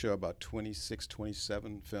 We're going to show about 26,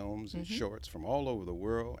 27 films and shorts from all over the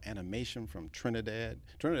world, animation from Trinidad.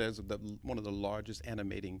 Trinidad is one of the largest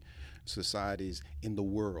animating societies in the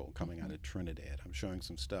world coming out of Trinidad. I'm showing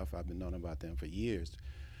some stuff. I've been knowing about them for years.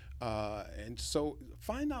 And so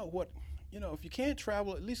find out what, if you can't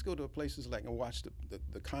travel, at least go to places like and watch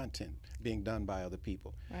the content being done by other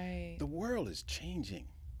people. Right. The world is changing.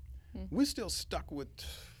 We're still stuck with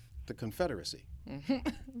the Confederacy. Right.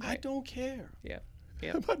 I don't care. Yeah.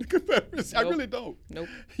 About the Confederacy. Nope. I really don't. Nope.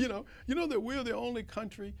 You know that we're the only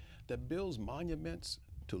country that builds monuments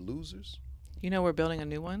to losers. We're building a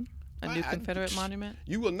new one, a new Confederate monument.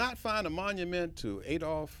 You will not find a monument to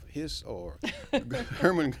Adolf Hiss or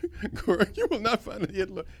Herman Goering. You will not find a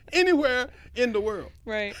Hitler anywhere in the world.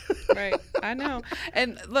 Right. I know.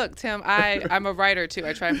 And look, Tim, I'm a writer too.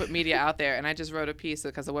 I try and put media out there, and I just wrote a piece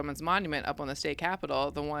because the Women's Monument up on the state capitol,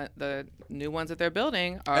 the new ones that they're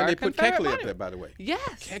building are And they put Confederate Keckley up monument. there, by the way.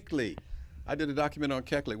 Yes. Keckley. I did a document on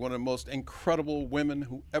Keckley, one of the most incredible women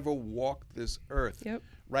who ever walked this earth. Yep.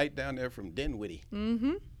 Right down there from Dinwiddie.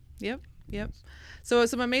 Yep. So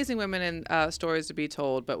some amazing women and stories to be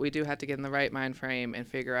told, but we do have to get in the right mind frame and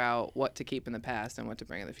figure out what to keep in the past and what to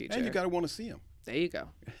bring in the future. And you got to want to see them. There you go.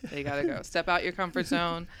 You got to go. Step out your comfort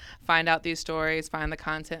zone, find out these stories, find the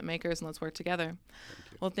content makers, and let's work together.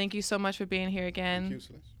 Well, thank you so much for being here again. Thank you,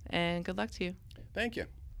 Celeste. And good luck to you. Thank you.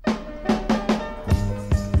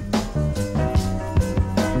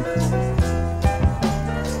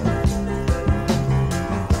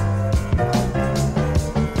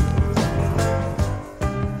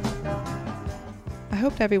 I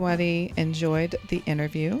hope everybody enjoyed the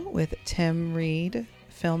interview with Tim Reed,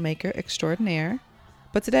 filmmaker extraordinaire.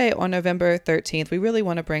 But today, on November 13th, we really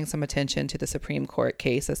want to bring some attention to the Supreme Court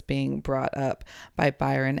case that's being brought up by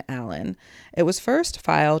Byron Allen. It was first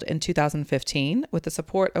filed in 2015 with the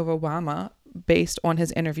support of Obama based on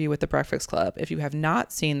his interview with the Breakfast Club. If you have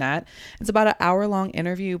not seen that, it's about an hour-long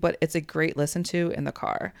interview, but it's a great listen to in the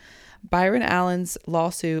car. Byron Allen's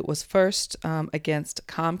lawsuit was first against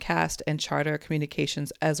Comcast and Charter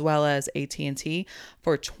Communications, as well as AT&T,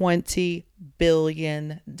 for $20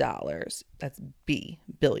 billion. That's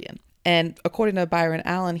billion. And according to Byron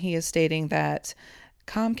Allen, he is stating that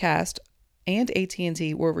Comcast and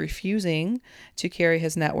AT&T were refusing to carry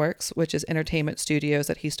his networks, which is entertainment studios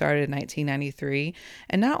that he started in 1993.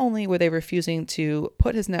 And not only were they refusing to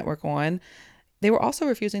put his network on, they were also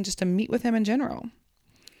refusing just to meet with him in general.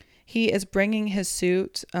 He is bringing his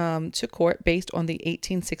suit to court based on the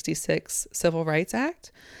 1866 Civil Rights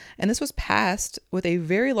Act. And this was passed with a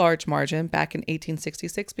very large margin back in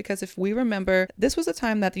 1866, because if we remember, this was a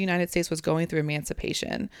time that the United States was going through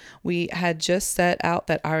emancipation. We had just set out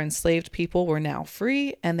that our enslaved people were now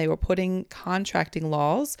free, and they were putting contracting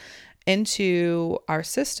laws into our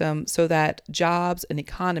system so that jobs and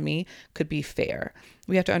economy could be fair.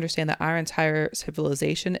 We have to understand that our entire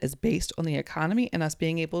civilization is based on the economy and us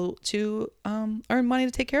being able to earn money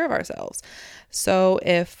to take care of ourselves. So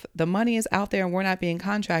if the money is out there and we're not being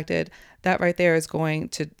contracted, that right there is going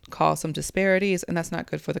to cause some disparities, and that's not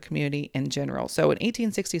good for the community in general. So in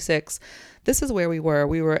 1866, this is where we were.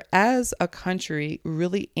 We were, as a country,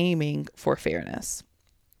 really aiming for fairness.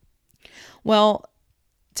 Well,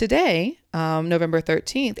 today, November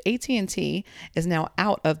 13th, AT&T is now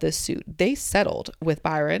out of this suit. They settled with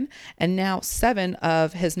Byron, and now 7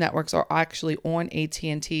 of his networks are actually on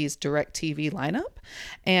AT&T's DirecTV lineup.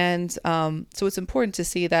 And so it's important to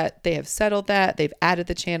see that they have settled that, they've added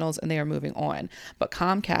the channels, and they are moving on. But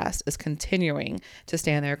Comcast is continuing to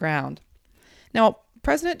stand their ground. Now,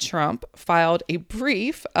 President Trump filed a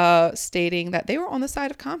brief stating that they were on the side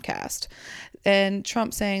of Comcast. And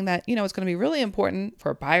Trump saying that, it's going to be really important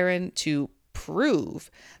for Byron to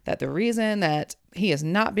prove that the reason that he is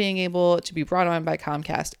not being able to be brought on by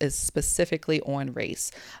Comcast is specifically on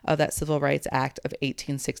race. That Civil Rights Act of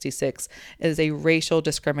 1866 is a racial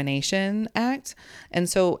discrimination act. And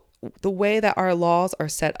so the way that our laws are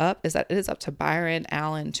set up is that it is up to Byron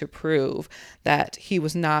Allen to prove that he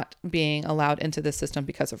was not being allowed into the system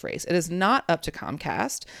because of race. It is not up to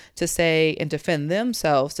Comcast to say and defend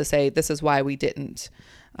themselves to say this is why we didn't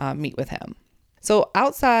meet with him. So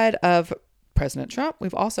outside of President Trump,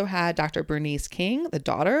 we've also had Dr. Bernice King, the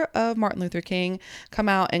daughter of Martin Luther King, come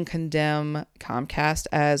out and condemn Comcast,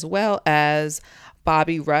 as well as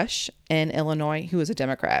Bobby Rush in Illinois, who is a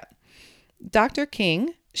Democrat. Dr.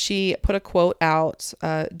 King, she put a quote out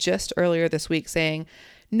just earlier this week saying,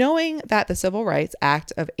 Knowing that the Civil Rights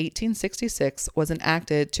Act of 1866 was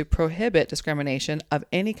enacted to prohibit discrimination of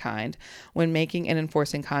any kind when making and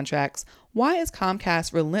enforcing contracts, why is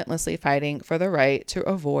Comcast relentlessly fighting for the right to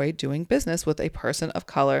avoid doing business with a person of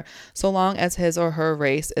color so long as his or her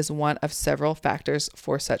race is one of several factors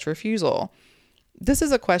for such refusal? This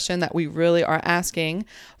is a question that we really are asking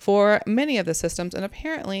for many of the systems, and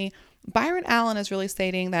apparently Byron Allen is really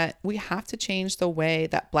stating that we have to change the way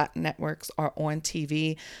that Black networks are on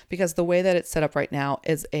TV, because the way that it's set up right now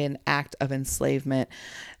is an act of enslavement.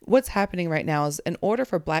 What's happening right now is, in order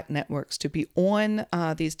for Black networks to be on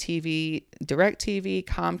these TV, DirecTV,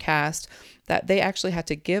 Comcast, that they actually had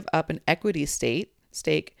to give up an equity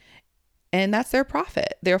stake, and that's their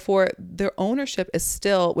profit. Therefore, their ownership is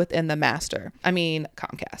still within the master.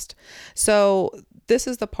 Comcast. So this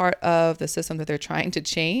is the part of the system that they're trying to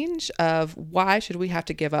change, of why should we have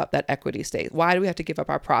to give up that equity stake? Why do we have to give up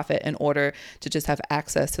our profit in order to just have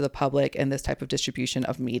access to the public and this type of distribution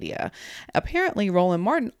of media? Apparently, Roland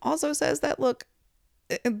Martin also says that, look,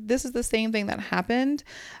 this is the same thing that happened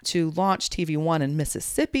to launch TV One in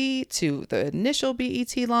Mississippi, to the initial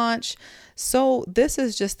BET launch. So this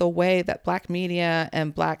is just the way that Black media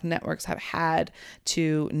and Black networks have had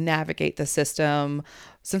to navigate the system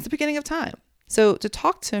since the beginning of time. So to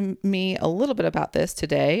talk to me a little bit about this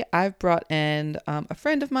today, I've brought in a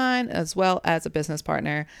friend of mine as well as a business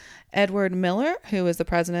partner, Edward Miller, who is the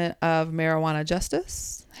president of Marijuana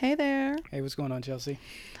Justice. Hey there. Hey, what's going on, Chelsea?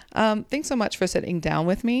 Thanks so much for sitting down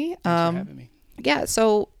with me. Thanks for having me. Yeah.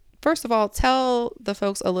 So first of all, tell the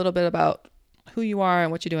folks a little bit about who you are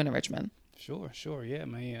and what you do in Richmond. Sure. Yeah,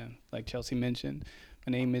 like Chelsea mentioned,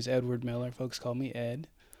 my name is Edward Miller. Folks call me Ed.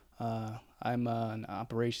 I'm an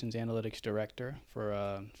operations analytics director for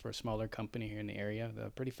a smaller company here in the area. A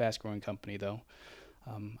pretty fast-growing company, though.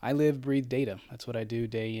 I live, breathe data. That's what I do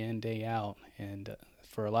day in, day out. And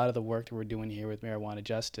for a lot of the work that we're doing here with Marijuana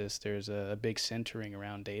Justice, there's a big centering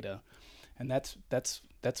around data. And that's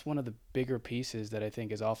one of the bigger pieces that I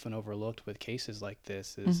think is often overlooked with cases like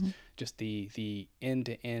this, is just the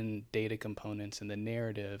end-to-end data components and the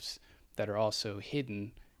narratives that are also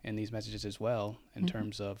hidden in these messages as well, in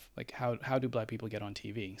terms of like how do Black people get on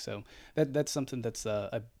TV. So that's something that's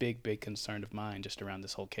a big concern of mine just around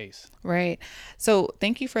this whole case. Right. So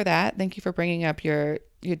thank you for that. Thank you for bringing up your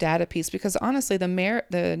data piece, because honestly, the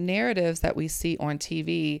narratives that we see on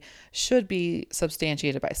TV should be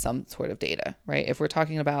substantiated by some sort of data, right? If we're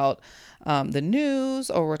talking about the news,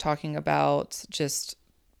 or we're talking about just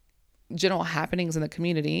general happenings in the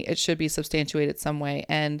community, it should be substantiated some way.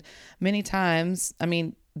 And many times,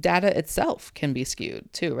 data itself can be skewed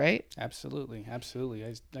too, right? Absolutely.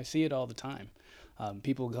 I see it all the time.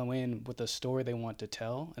 People go in with a story they want to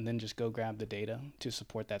tell and then just go grab the data to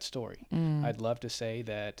support that story. I'd love to say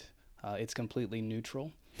that it's completely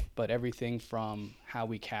neutral, but everything from how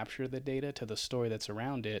we capture the data to the story that's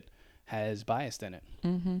around it has bias in it.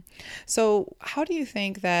 So how do you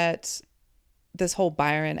think that this whole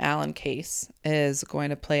Byron Allen case is going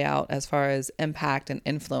to play out as far as impact and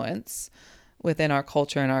influence within our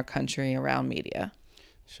culture and our country around media?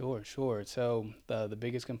 Sure. So the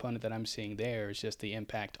biggest component that I'm seeing there is just the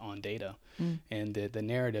impact on data and the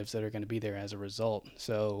narratives that are going to be there as a result.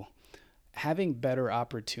 So having better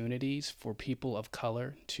opportunities for people of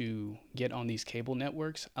color to get on these cable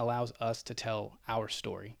networks allows us to tell our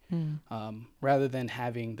story rather than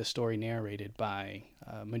having the story narrated by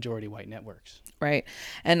majority white networks. Right.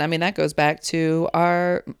 And that goes back to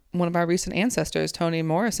one of our recent ancestors, Toni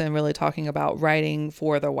Morrison, really talking about writing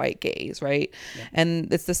for the white gaze, right? Yeah.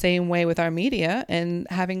 And it's the same way with our media and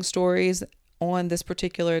having stories on this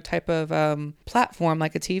particular type of platform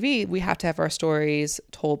like a TV. We have to have our stories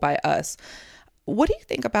told by us. What do you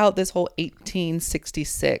think about this whole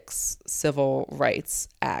 1866 Civil Rights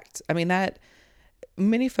Act? That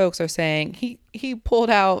many folks are saying he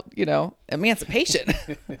pulled out, emancipation.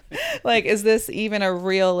 Like, is this even a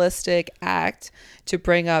realistic act to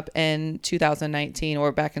bring up in 2019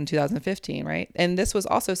 or back in 2015, right? And this was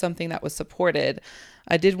also something that was supported.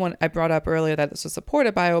 I brought up earlier that this was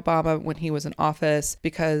supported by Obama when he was in office,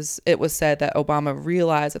 because it was said that Obama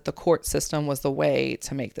realized that the court system was the way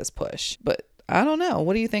to make this push. But I don't know.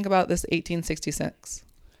 What do you think about this 1866?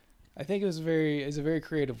 I think it's a very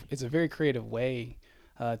creative way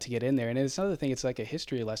to get in there. And it's another thing, it's like a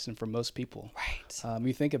history lesson for most people. Right.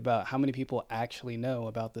 You think about how many people actually know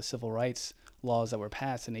about the civil rights laws that were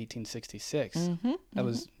passed in 1866. That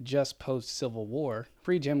was just post-Civil War,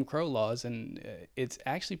 pre-Jim Crow laws. And it's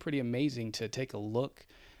actually pretty amazing to take a look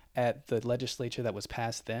at the legislature that was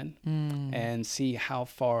passed then and see how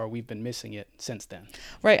far we've been missing it since then.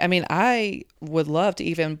 Right. I mean, I would love to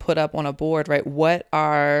even put up on a board, right, what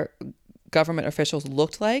our government officials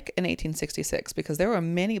looked like in 1866, because there were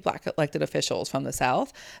many Black elected officials from the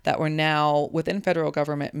South that were now within federal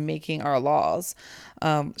government making our laws.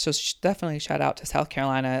 So definitely shout out to South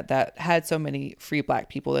Carolina that had so many free Black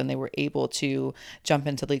people, and they were able to jump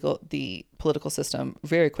into the political system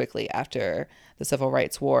very quickly after the Civil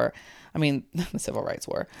Rights War. I mean, the Civil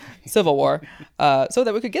War, so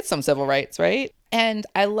that we could get some civil rights, right? And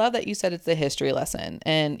I love that you said it's a history lesson.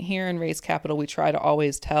 And here in Race Capital, we try to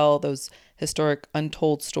always tell those historic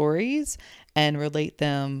untold stories and relate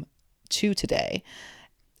them to today.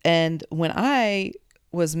 And when I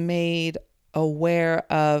was made aware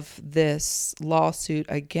of this lawsuit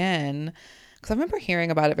again, because I remember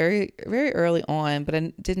hearing about it very, very early on, but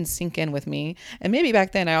it didn't sink in with me. And maybe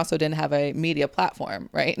back then I also didn't have a media platform,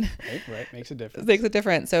 right? Right. Makes a difference. Makes a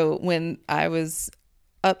difference. So when I was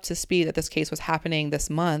up to speed that this case was happening this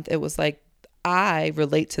month, it was like, I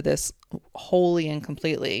relate to this wholly and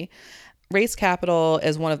completely. Race Capital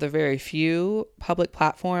is one of the very few public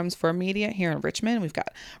platforms for media here in Richmond. We've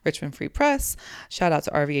got Richmond Free Press, shout out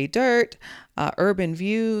to RVA Dirt, Urban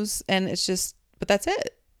Views, and it's just, but that's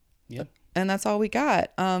it. Yep. And that's all we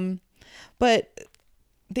got. But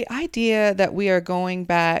the idea that we are going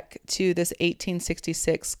back to this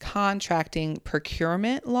 1866 contracting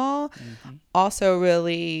procurement law also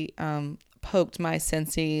really poked my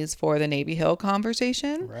senses for the Navy Hill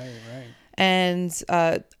conversation. Right. And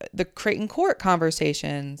the Creighton Court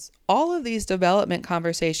conversations, all of these development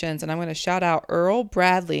conversations. And I'm going to shout out Earl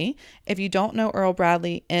Bradley. If you don't know Earl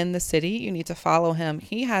Bradley in the city, you need to follow him.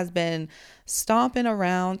 He has been stomping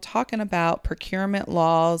around talking about procurement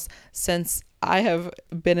laws since I have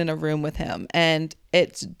been in a room with him. And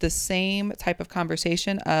it's the same type of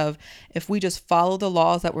conversation of, if we just follow the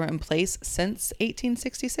laws that were in place since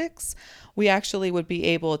 1866, we actually would be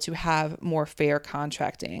able to have more fair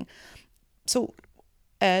contracting. So,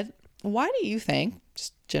 Ed, why do you think,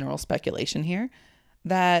 just general speculation here,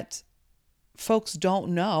 that folks don't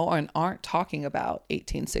know and aren't talking about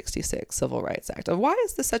 1866 Civil Rights Act? Why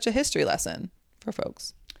is this such a history lesson for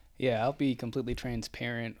folks? Yeah, I'll be completely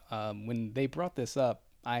transparent. When they brought this up,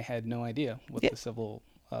 I had no idea what the Civil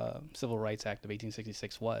Rights Act of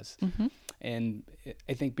 1866 was. And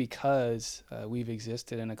I think because we've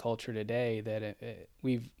existed in a culture today that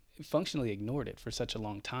we've functionally ignored it for such a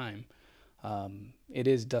long time, it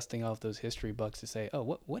is dusting off those history books to say,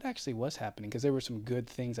 oh, what actually was happening? Because there were some good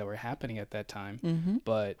things that were happening at that time.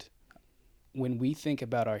 But when we think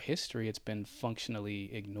about our history, it's been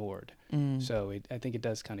functionally ignored. So I think it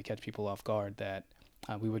does kind of catch people off guard that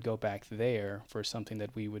we would go back there for something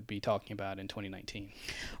that we would be talking about in 2019.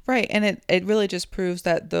 Right. And it really just proves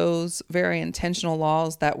that those very intentional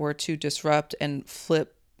laws that were to disrupt and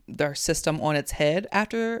flip their system on its head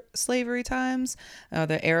after slavery times,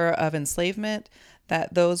 the era of enslavement,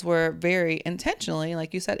 that those were very intentionally,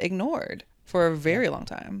 like you said, ignored for a very long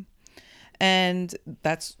time. And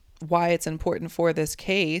that's why it's important for this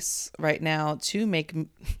case right now to make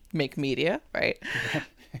media, right?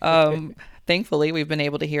 Thankfully, we've been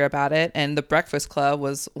able to hear about it. And the Breakfast Club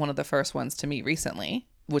was one of the first ones to meet recently,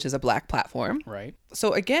 which is a Black platform. Right.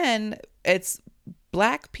 So again, it's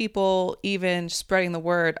Black people even spreading the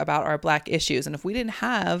word about our Black issues. And if we didn't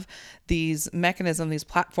have these mechanisms, these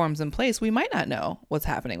platforms in place, we might not know what's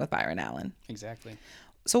happening with Byron Allen. Exactly.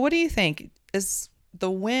 So what do you think? Is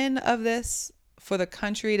the win of this for the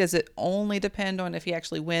country, does it only depend on if he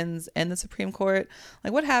actually wins in the Supreme Court?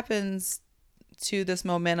 Like, what happens to this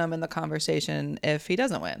momentum in the conversation if he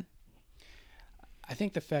doesn't win? I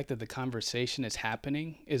think the fact that the conversation is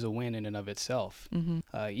happening is a win in and of itself.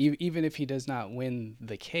 Even if he does not win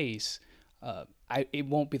the case, it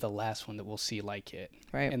won't be the last one that we'll see like it.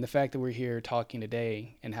 Right. And the fact that we're here talking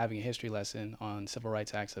today and having a history lesson on Civil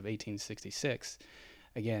Rights Acts of 1866,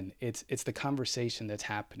 again, it's the conversation that's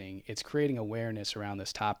happening. It's creating awareness around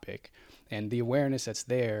this topic. And the awareness that's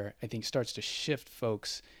there, I think, starts to shift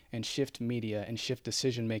folks and shift media and shift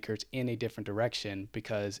decision makers in a different direction,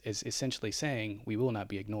 because it's essentially saying we will not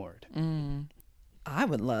be ignored. I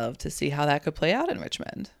would love to see how that could play out in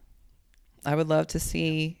Richmond. I would love to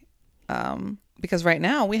see, because right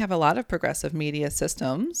now we have a lot of progressive media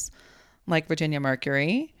systems like Virginia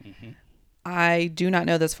Mercury. I do not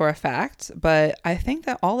know this for a fact, but I think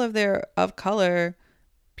that all of their of color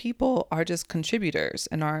people are just contributors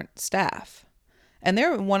and aren't staff. And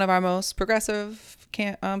they're one of our most progressive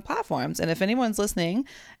platforms. And if anyone's listening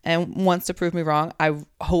and wants to prove me wrong, I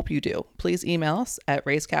hope you do. Please email us at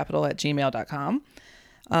racecapital@gmail.com.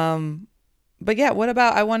 But yeah, what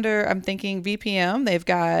about, I wonder, I'm thinking VPM, they've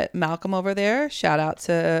got Malcolm over there. Shout out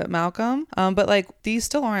to Malcolm. But like, these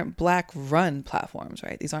still aren't Black run platforms,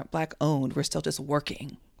 right? These aren't Black owned. We're still just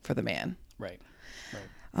working for the man. Right.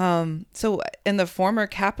 So in the former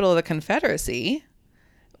capital of the Confederacy,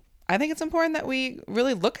 I think it's important that we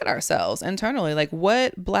really look at ourselves internally. Like,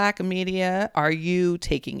 what Black media are you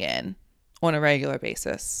taking in on a regular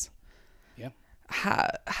basis? Yeah.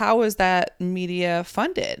 How is that media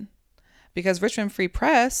funded? Because Richmond Free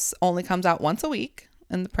Press only comes out once a week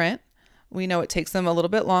in the print. We know it takes them a little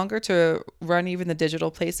bit longer to run even the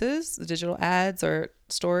digital places, the digital ads or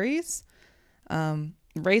stories.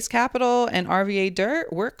 Race Capital and RVA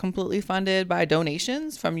Dirt, we're completely funded by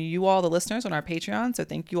donations from you all, the listeners, on our Patreon. So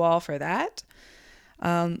thank you all for that.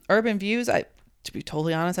 Urban Views, to be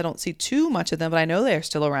totally honest, I don't see too much of them, but I know they're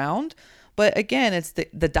still around. But again, it's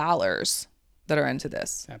the dollars that are into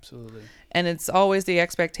this. Absolutely. And it's always the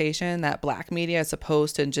expectation that Black media is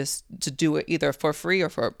supposed to do it either for free or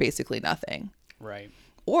for basically nothing. Right.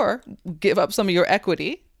 Or give up some of your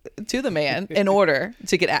equity to the man in order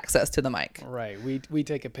to get access to the mic. Right. We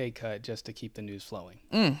take a pay cut just to keep the news flowing.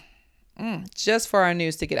 Just for our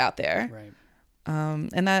news to get out there. Right.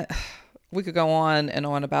 And that, we could go on and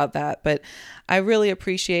on about that, but I really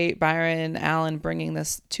appreciate Byron Allen bringing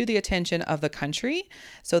this to the attention of the country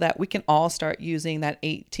so that we can all start using that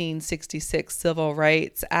 1866 Civil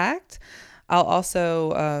Rights Act. I'll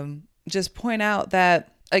also just point out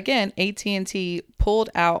that, again, AT&T pulled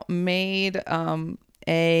out, made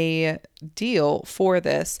a deal for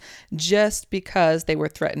this just because they were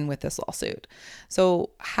threatened with this lawsuit.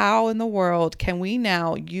 So how in the world can we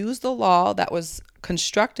now use the law that was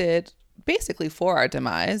constructed basically for our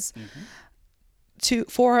demise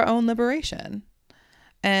for our own liberation?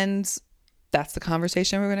 And that's the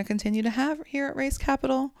conversation we're going to continue to have here at Race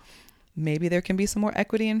Capital. Maybe there can be some more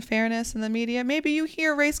equity and fairness in the media. Maybe you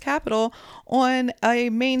hear Race Capital on a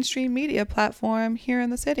mainstream media platform here in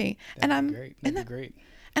the city. That'd be great.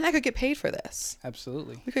 And I could get paid for this.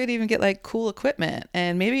 Absolutely. We could even get like cool equipment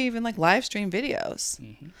and maybe even like live stream videos.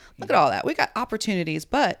 Look at all that. We got opportunities,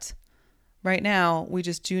 but right now we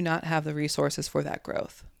just do not have the resources for that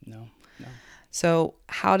growth. No. So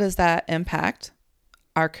how does that impact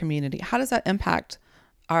our community? How does that impact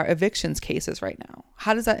our evictions cases right now?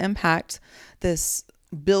 How does that impact this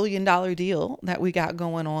 $1 billion deal that we got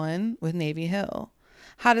going on with Navy Hill?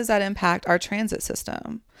 How does that impact our transit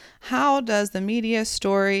system? How does the media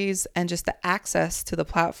stories and just the access to the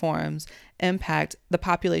platforms impact the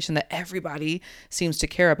population that everybody seems to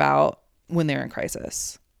care about when they're in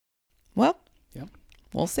crisis? Well,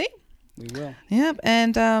 We'll see. We will. Yep.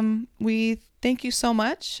 And we thank you so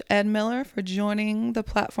much, Ed Miller, for joining the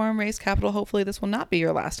platform Race Capital. Hopefully this will not be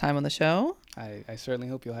your last time on the show. I certainly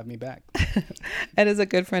hope you'll have me back. Ed is a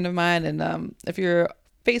good friend of mine. And if you're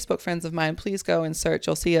Facebook friends of mine, please go and search.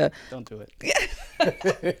 You'll see Don't do it.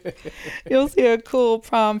 You'll see a cool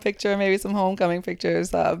prom picture, maybe some homecoming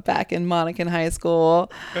pictures back in Monacan High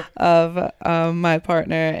School of my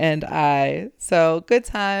partner and I. So good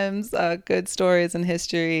times, good stories and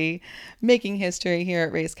history, making history here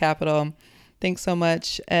at Race Capital. Thanks so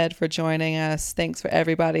much, Ed, for joining us. Thanks for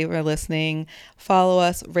everybody for listening. Follow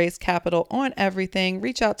us, Race Capital, on everything.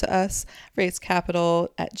 Reach out to us,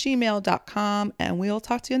 racecapital@gmail.com, and we'll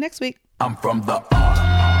talk to you next week. I'm from the